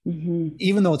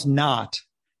 even though it's not,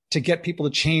 to get people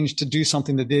to change, to do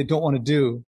something that they don't want to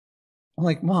do. I'm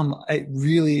like, Mom, I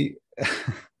really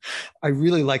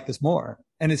like this more.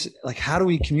 And it's like, how do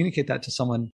we communicate that to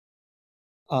someone?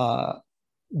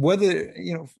 Whether,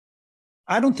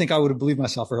 I don't think I would have believed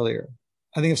myself earlier.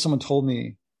 I think if someone told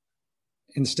me,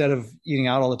 instead of eating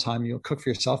out all the time, you'll cook for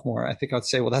yourself more, I think I'd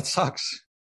say, well, that sucks.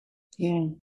 Yeah.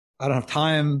 I don't have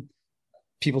time.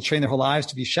 People train their whole lives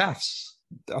to be chefs.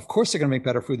 Of course, they're going to make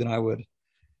better food than I would.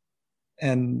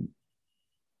 And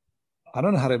I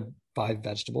don't know how to buy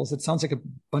vegetables. It sounds like a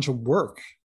bunch of work.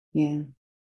 Yeah.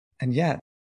 And yet,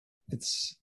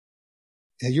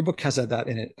 your book has that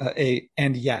in it,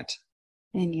 and yet.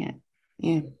 And yet.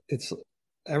 Yeah. It's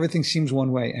everything seems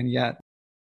one way, and yet.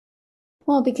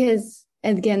 Well, because,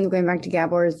 again, going back to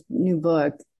Gabor's new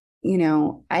book,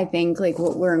 I think like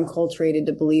what we're enculturated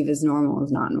to believe is normal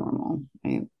is not normal,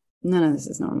 right? None of this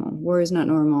is normal. War is not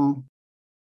normal.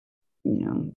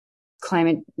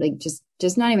 Climate, like just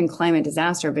not even climate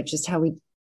disaster, but just how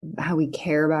we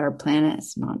care about our planet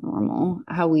is not normal.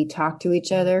 How we talk to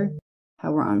each other,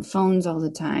 how we're on phones all the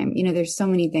time. There's so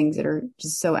many things that are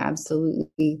just so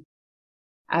absolutely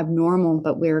abnormal,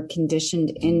 but we're conditioned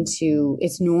into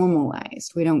it's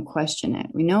normalized. We don't question it.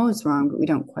 We know it's wrong, but we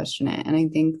don't question it. And I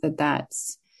think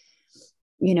that's,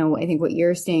 I think what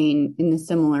you're saying in a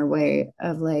similar way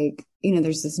of like,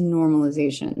 there's this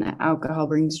normalization that alcohol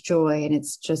brings joy and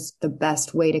it's just the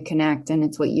best way to connect. And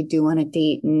it's what you do on a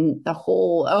date, and the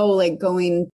whole, like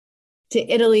going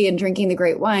to Italy and drinking the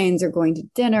great wines or going to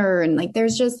dinner. And like,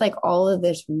 there's just like all of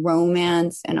this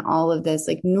romance and all of this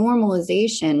like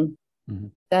normalization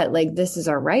that like, this is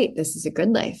our right. This is a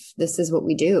good life. This is what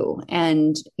we do.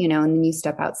 And, and then you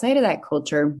step outside of that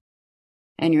culture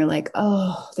and you're like,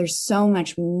 oh, there's so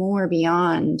much more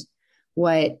beyond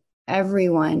what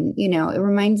everyone, it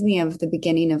reminds me of the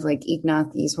beginning of like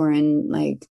Eknath Easwaran,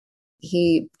 like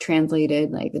he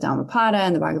translated like the Dhammapada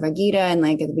and the Bhagavad Gita. And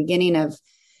like at the beginning of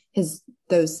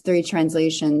those 3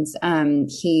 translations,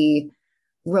 he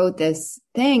wrote this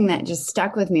thing that just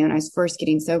stuck with me when I was first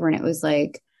getting sober. And it was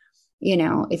like,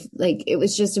 if like, it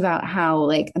was just about how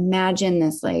like, imagine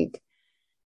this, like,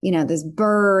 this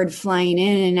bird flying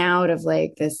in and out of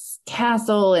like this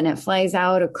castle, and it flies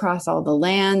out across all the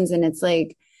lands. And it's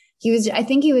like, I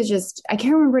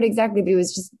can't remember it exactly, but he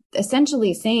was just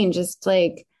essentially saying just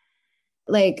like,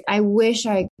 I wish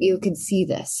you could see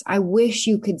this. I wish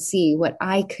you could see what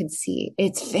I could see.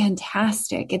 It's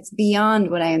fantastic. It's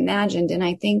beyond what I imagined. And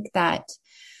I think that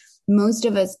most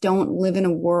of us don't live in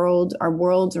a world. Our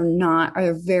worlds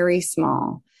are very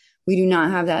small. We do not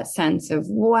have that sense of,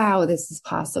 wow, this is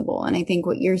possible. And I think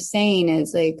what you're saying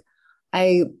is like,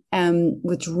 I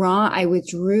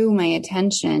withdrew my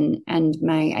attention and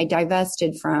I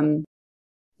divested from,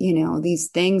 these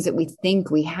things that we think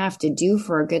we have to do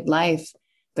for a good life.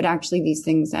 But actually these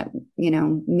things that,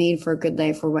 made for a good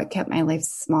life were what kept my life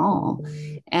small.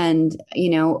 And,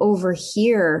 over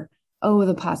here,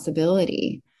 the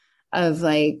possibility of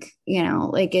like,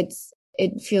 like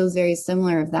it feels very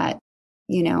similar of that,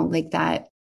 like that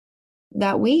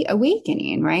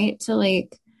awakening, right? To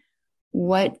like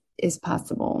what is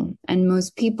possible. And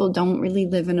most people don't really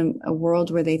live in a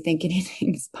world where they think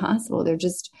anything is possible. They're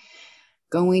just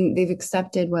they've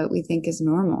accepted what we think is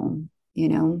normal,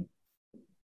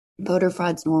 voter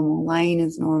fraud's normal, lying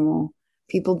is normal,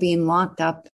 people being locked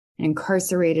up and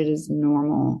incarcerated is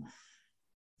normal,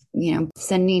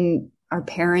 sending our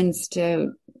parents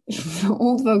to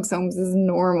old folks' homes is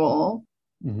normal.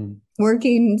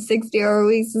 Working 60-hour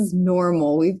weeks is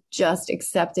normal. We've just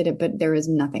accepted it, but there is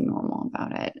nothing normal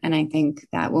about it. And I think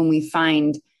that when we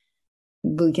find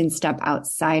we can step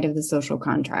outside of the social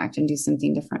contract and do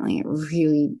something differently, it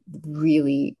really,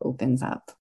 really opens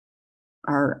up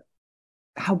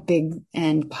how big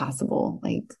and possible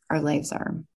like our lives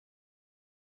are.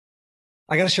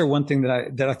 I got to share one thing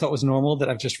that I thought was normal that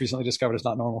I've just recently discovered is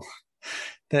not normal.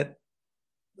 That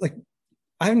like,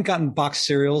 I haven't gotten boxed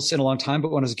cereals in a long time,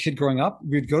 but when I was a kid growing up,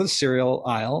 we'd go to the cereal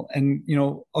aisle and,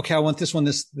 okay, I want this one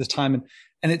this time.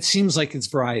 And it seems like it's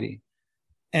variety.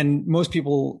 And most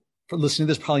people listening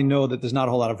to this probably know that there's not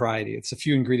a whole lot of variety. It's a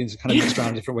few ingredients that kind of mixed around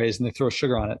in different ways and they throw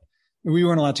sugar on it. We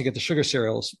weren't allowed to get the sugar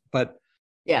cereals, but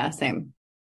Yeah, same.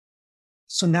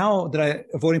 so now that I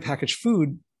avoiding packaged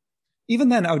food, even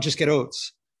then I would just get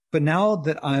oats. But now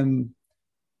that I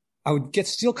would get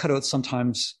steel cut oats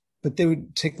sometimes, but they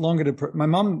would take longer to. My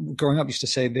mom growing up used to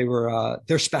say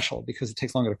they're special because it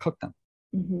takes longer to cook them.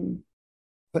 Mm-hmm.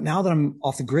 But now that I'm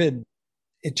off the grid,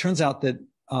 it turns out that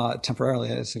temporarily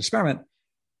as an experiment,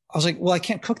 I was like, well, I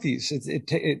can't cook these.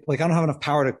 Like I don't have enough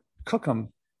power to cook them,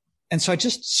 and so I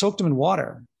just soaked them in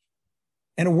water,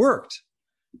 and it worked.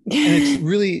 And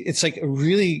it's like a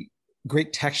really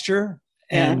great texture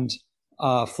and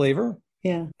flavor.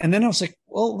 Yeah. And then I was like,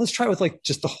 well, let's try it with like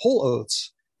just the whole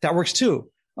oats. That works too.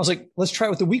 I was like, let's try it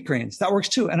with the wheat grains. That works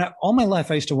too. And all my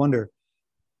life, I used to wonder,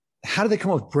 how do they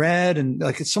come up with bread? And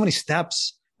like, it's so many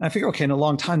steps. And I figure, okay, in a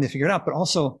long time, they figure it out. But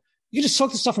also, you just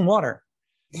soak the stuff in water.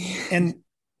 And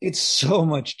it's so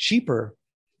much cheaper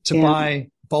to buy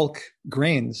bulk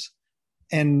grains.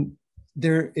 And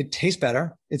it tastes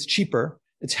better. It's cheaper.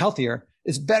 It's healthier.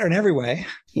 It's better in every way.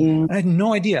 Yeah. And I had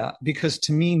no idea because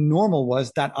to me, normal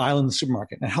was that aisle in the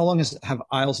supermarket. And how long have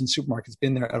aisles in supermarkets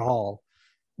been there at all,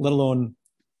 let alone,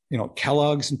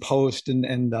 Kellogg's and Post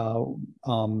and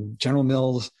General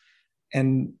Mills.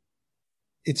 And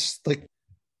it's like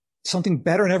something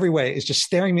better in every way is just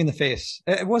staring me in the face.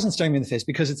 It wasn't staring me in the face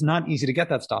because it's not easy to get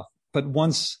that stuff. But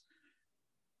once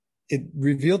it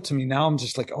revealed to me, now I'm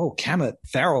just like, oh, Kamet,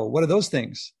 Farro, what are those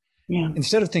things? Yeah.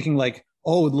 Instead of thinking like,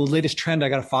 oh, the latest trend I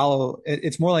got to follow.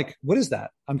 It's more like, what is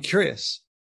that? I'm curious.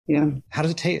 Yeah. How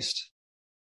does it taste?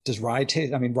 Does rye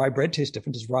taste? I mean, rye bread tastes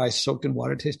different. Does rye soaked in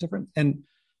water taste different? And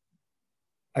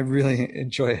I really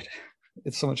enjoy it.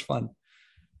 It's so much fun.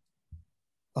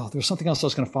 Oh, there was something else I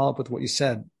was going to follow up with what you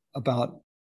said about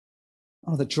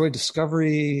the joy of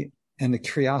discovery and the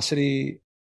curiosity.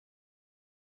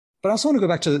 But I also want to go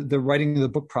back to the writing of the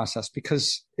book process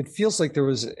because it feels like there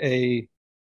was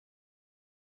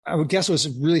I would guess it was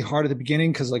really hard at the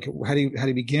beginning because like how do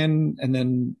you begin, and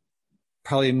then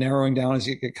probably narrowing down as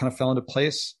it kind of fell into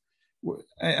place.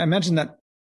 I imagine that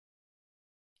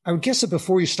I would guess that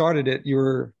before you started it, you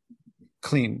were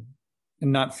clean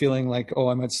and not feeling like, oh,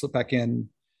 I might slip back in.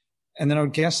 And then I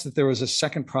would guess that there was a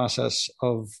second process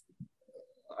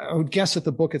I would guess that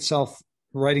the book itself,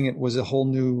 writing it was a whole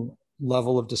new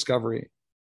level of discovery.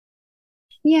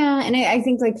 Yeah. And I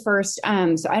think like first,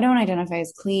 so I don't identify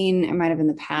as clean. I might have in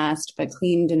the past, but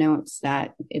clean denotes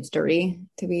that it's dirty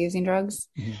to be using drugs.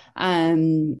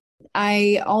 Mm-hmm.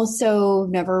 I also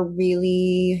never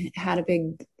really had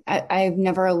I've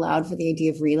never allowed for the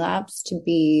idea of relapse to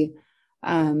be,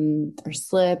 or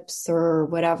slips or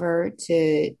whatever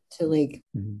to like,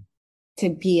 mm-hmm. to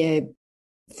be a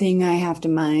thing I have to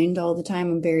mind all the time.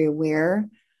 I'm very aware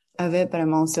of it, but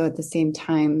I'm also at the same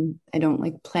time, I don't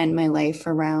like plan my life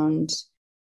around,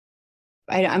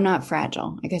 I'm not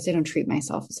fragile. I guess I don't treat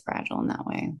myself as fragile in that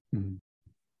way. Mm-hmm.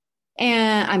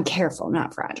 And I'm careful,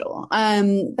 not fragile.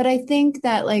 But I think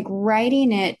that like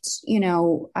writing it,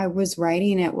 I was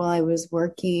writing it while I was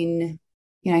working,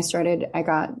 I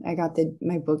got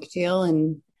my book deal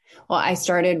and I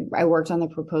worked on the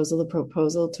proposal. The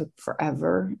proposal took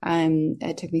forever.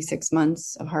 It took me 6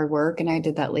 months of hard work and I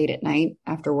did that late at night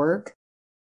after work.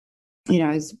 I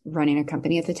was running a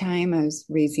company at the time. I was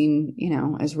raising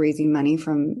money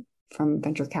from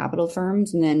venture capital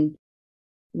firms. And then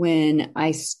when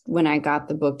I got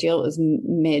the book deal, it was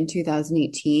mid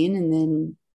 2018. And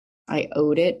then I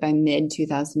owed it by mid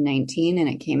 2019 and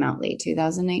it came out late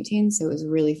 2019. So it was a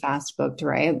really fast book to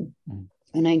write. Mm.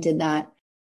 And I did that.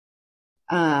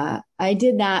 I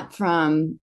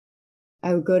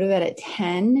would go to bed at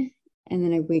 10 and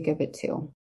then I'd wake up at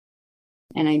 2.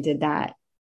 And I did that.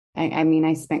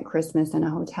 I spent Christmas in a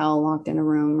hotel, locked in a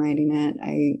room writing it.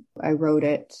 I wrote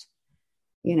it,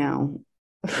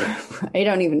 I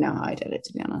don't even know how I did it,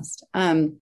 to be honest.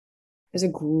 It was a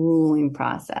grueling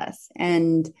process.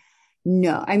 And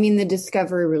the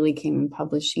discovery really came in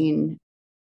publishing.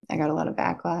 I got a lot of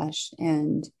backlash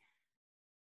and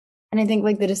I think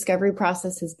like the discovery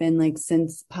process has been like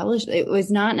since published, it was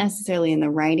not necessarily in the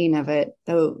writing of it,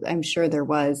 though I'm sure there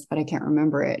was, but I can't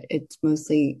remember it. It's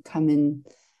mostly come in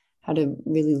how to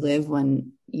really live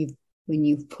when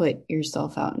you've put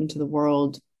yourself out into the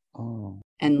world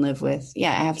and live with, I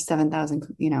have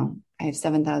 7,000, I have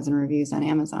 7,000 reviews on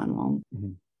Amazon. Well,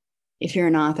 mm-hmm. If you're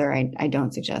an author, I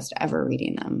don't suggest ever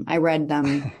reading them. I read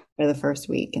them for the first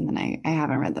week and then I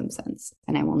haven't read them since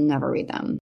and I will never read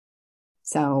them.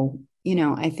 So,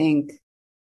 I think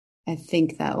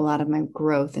that a lot of my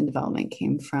growth and development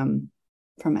came from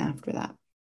after that.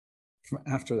 From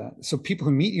after that. So people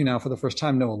who meet you now for the first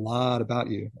time know a lot about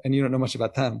you and you don't know much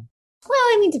about them. Well,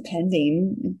 I mean,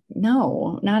 depending.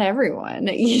 No, not everyone,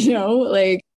 you know,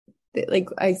 like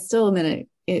I still am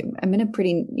I'm in a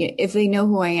pretty, if they know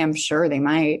who I am, sure, they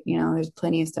might, you know, there's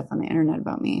plenty of stuff on the internet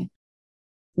about me.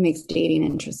 It makes dating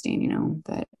interesting, you know,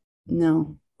 but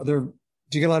no.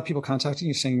 Do you get a lot of people contacting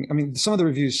you saying, I mean, some of the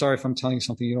reviews, sorry if I'm telling you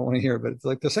something you don't want to hear, but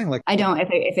like they're saying like, I don't,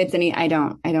 if it's any, I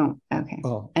don't, okay.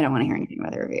 Oh. I don't want to hear anything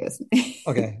about the reviews.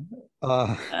 Okay.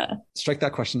 Strike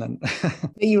that question then.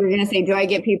 You were going to say, do I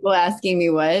get people asking me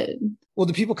what? Well,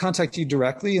 do people contact you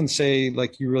directly and say,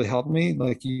 like, you really helped me?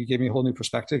 Like, you gave me a whole new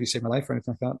perspective. You saved my life or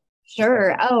anything like that?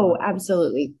 Sure. Oh,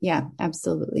 absolutely. Yeah,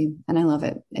 absolutely. And I love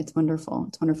it. It's wonderful.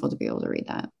 It's wonderful to be able to read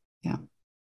that. Yeah.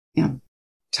 Yeah.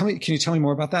 Can you tell me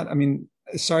more about that? I mean,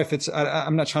 sorry if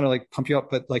I'm not trying to like pump you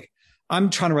up, but like, I'm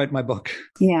trying to write my book.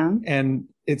 Yeah. And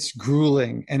it's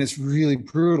grueling and it's really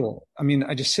brutal. I mean,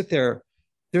 I just sit there.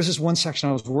 There's this one section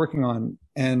I was working on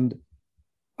and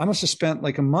I must have spent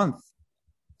like a month,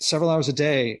 several hours a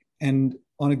day. And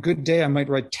on a good day, I might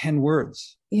write 10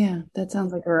 words. Yeah. That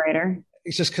sounds like a writer.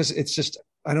 It's just because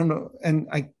I don't know. And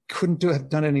I couldn't have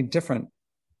done any different.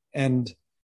 And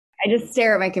I just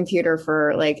stare at my computer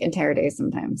for like entire days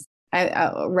sometimes.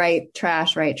 I'll write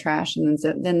trash, and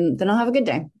then I'll have a good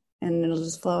day and it'll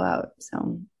just flow out.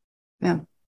 So, yeah.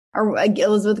 Or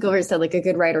Elizabeth Gilbert said, like, a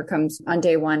good writer comes on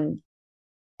day one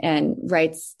and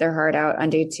writes their heart out on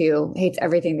day two, hates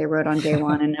everything they wrote on day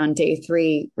one, and on day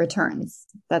three returns.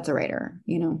 That's a writer,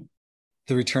 you know.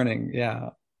 The returning,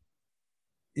 yeah.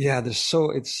 Yeah,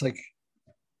 it's like,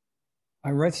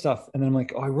 I write stuff and then I'm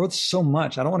like, oh, I wrote so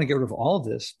much. I don't want to get rid of all of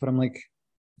this, but I'm like,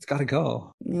 it's got to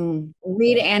go.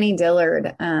 Read Annie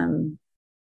Dillard.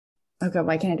 Oh God,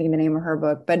 why can't I think of the name of her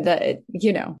book? But that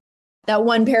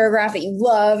one paragraph that you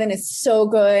love and is so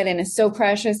good and is so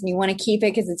precious and you want to keep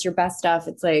it because it's your best stuff.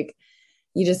 It's like,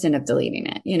 you just end up deleting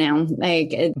it, you know, like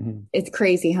it's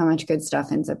crazy how much good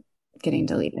stuff ends up getting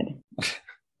deleted.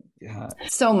 Yeah.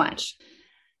 So much.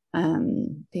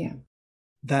 Yeah.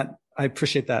 That I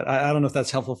appreciate that. I don't know if that's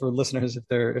helpful for listeners if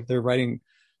they're writing,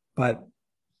 but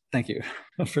thank you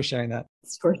for sharing that.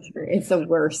 It's torture. It's the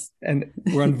worst. And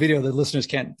we're on video. The listeners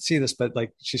can't see this, but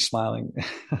like she's smiling.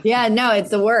 Yeah, no, it's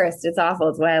the worst. It's awful.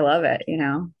 It's why I love it, you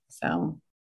know? So.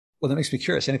 Well, that makes me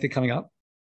curious. Anything coming up?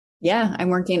 Yeah, I'm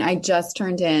working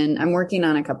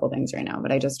on a couple of things right now,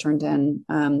 but I just turned in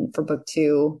for book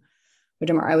 2,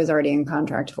 which I was already in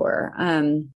contract for.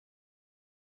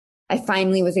 I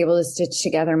finally was able to stitch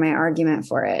together my argument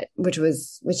for it, which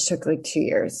took like 2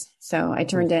 years. So I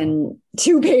turned in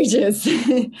 2 pages,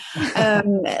 which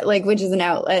is an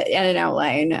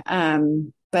outline.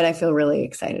 But I feel really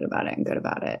excited about it and good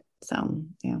about it. So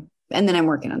yeah. And then I'm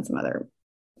working on some other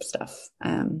stuff.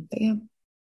 But yeah.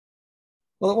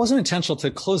 Well, it wasn't intentional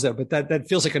to close there, but that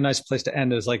feels like a nice place to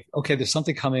end. Is like, okay, there's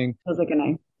something coming. Feels like a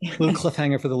nice little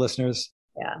cliffhanger for the listeners.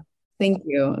 Yeah. Thank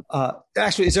you.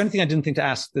 Actually, is there anything I didn't think to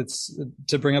ask that's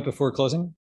to bring up before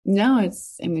closing? No,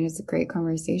 it's a great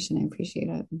conversation. I appreciate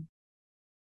it.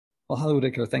 Well, Hollywood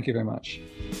Ico, thank you very much.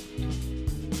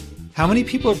 How many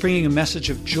people are bringing a message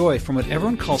of joy from what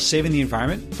everyone calls saving the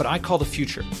environment, but I call the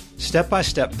future? Step by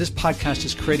step, this podcast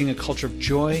is creating a culture of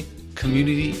joy,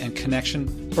 community, and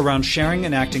connection around sharing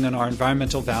and acting on our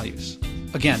environmental values.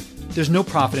 Again, there's no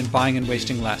profit in buying and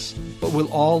wasting less, but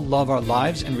we'll all love our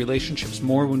lives and relationships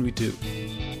more when we do.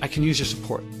 I can use your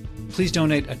support. Please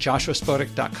donate at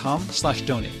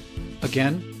joshuaspodek.com/donate.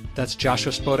 Again, that's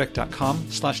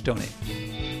joshuaspodek.com/donate.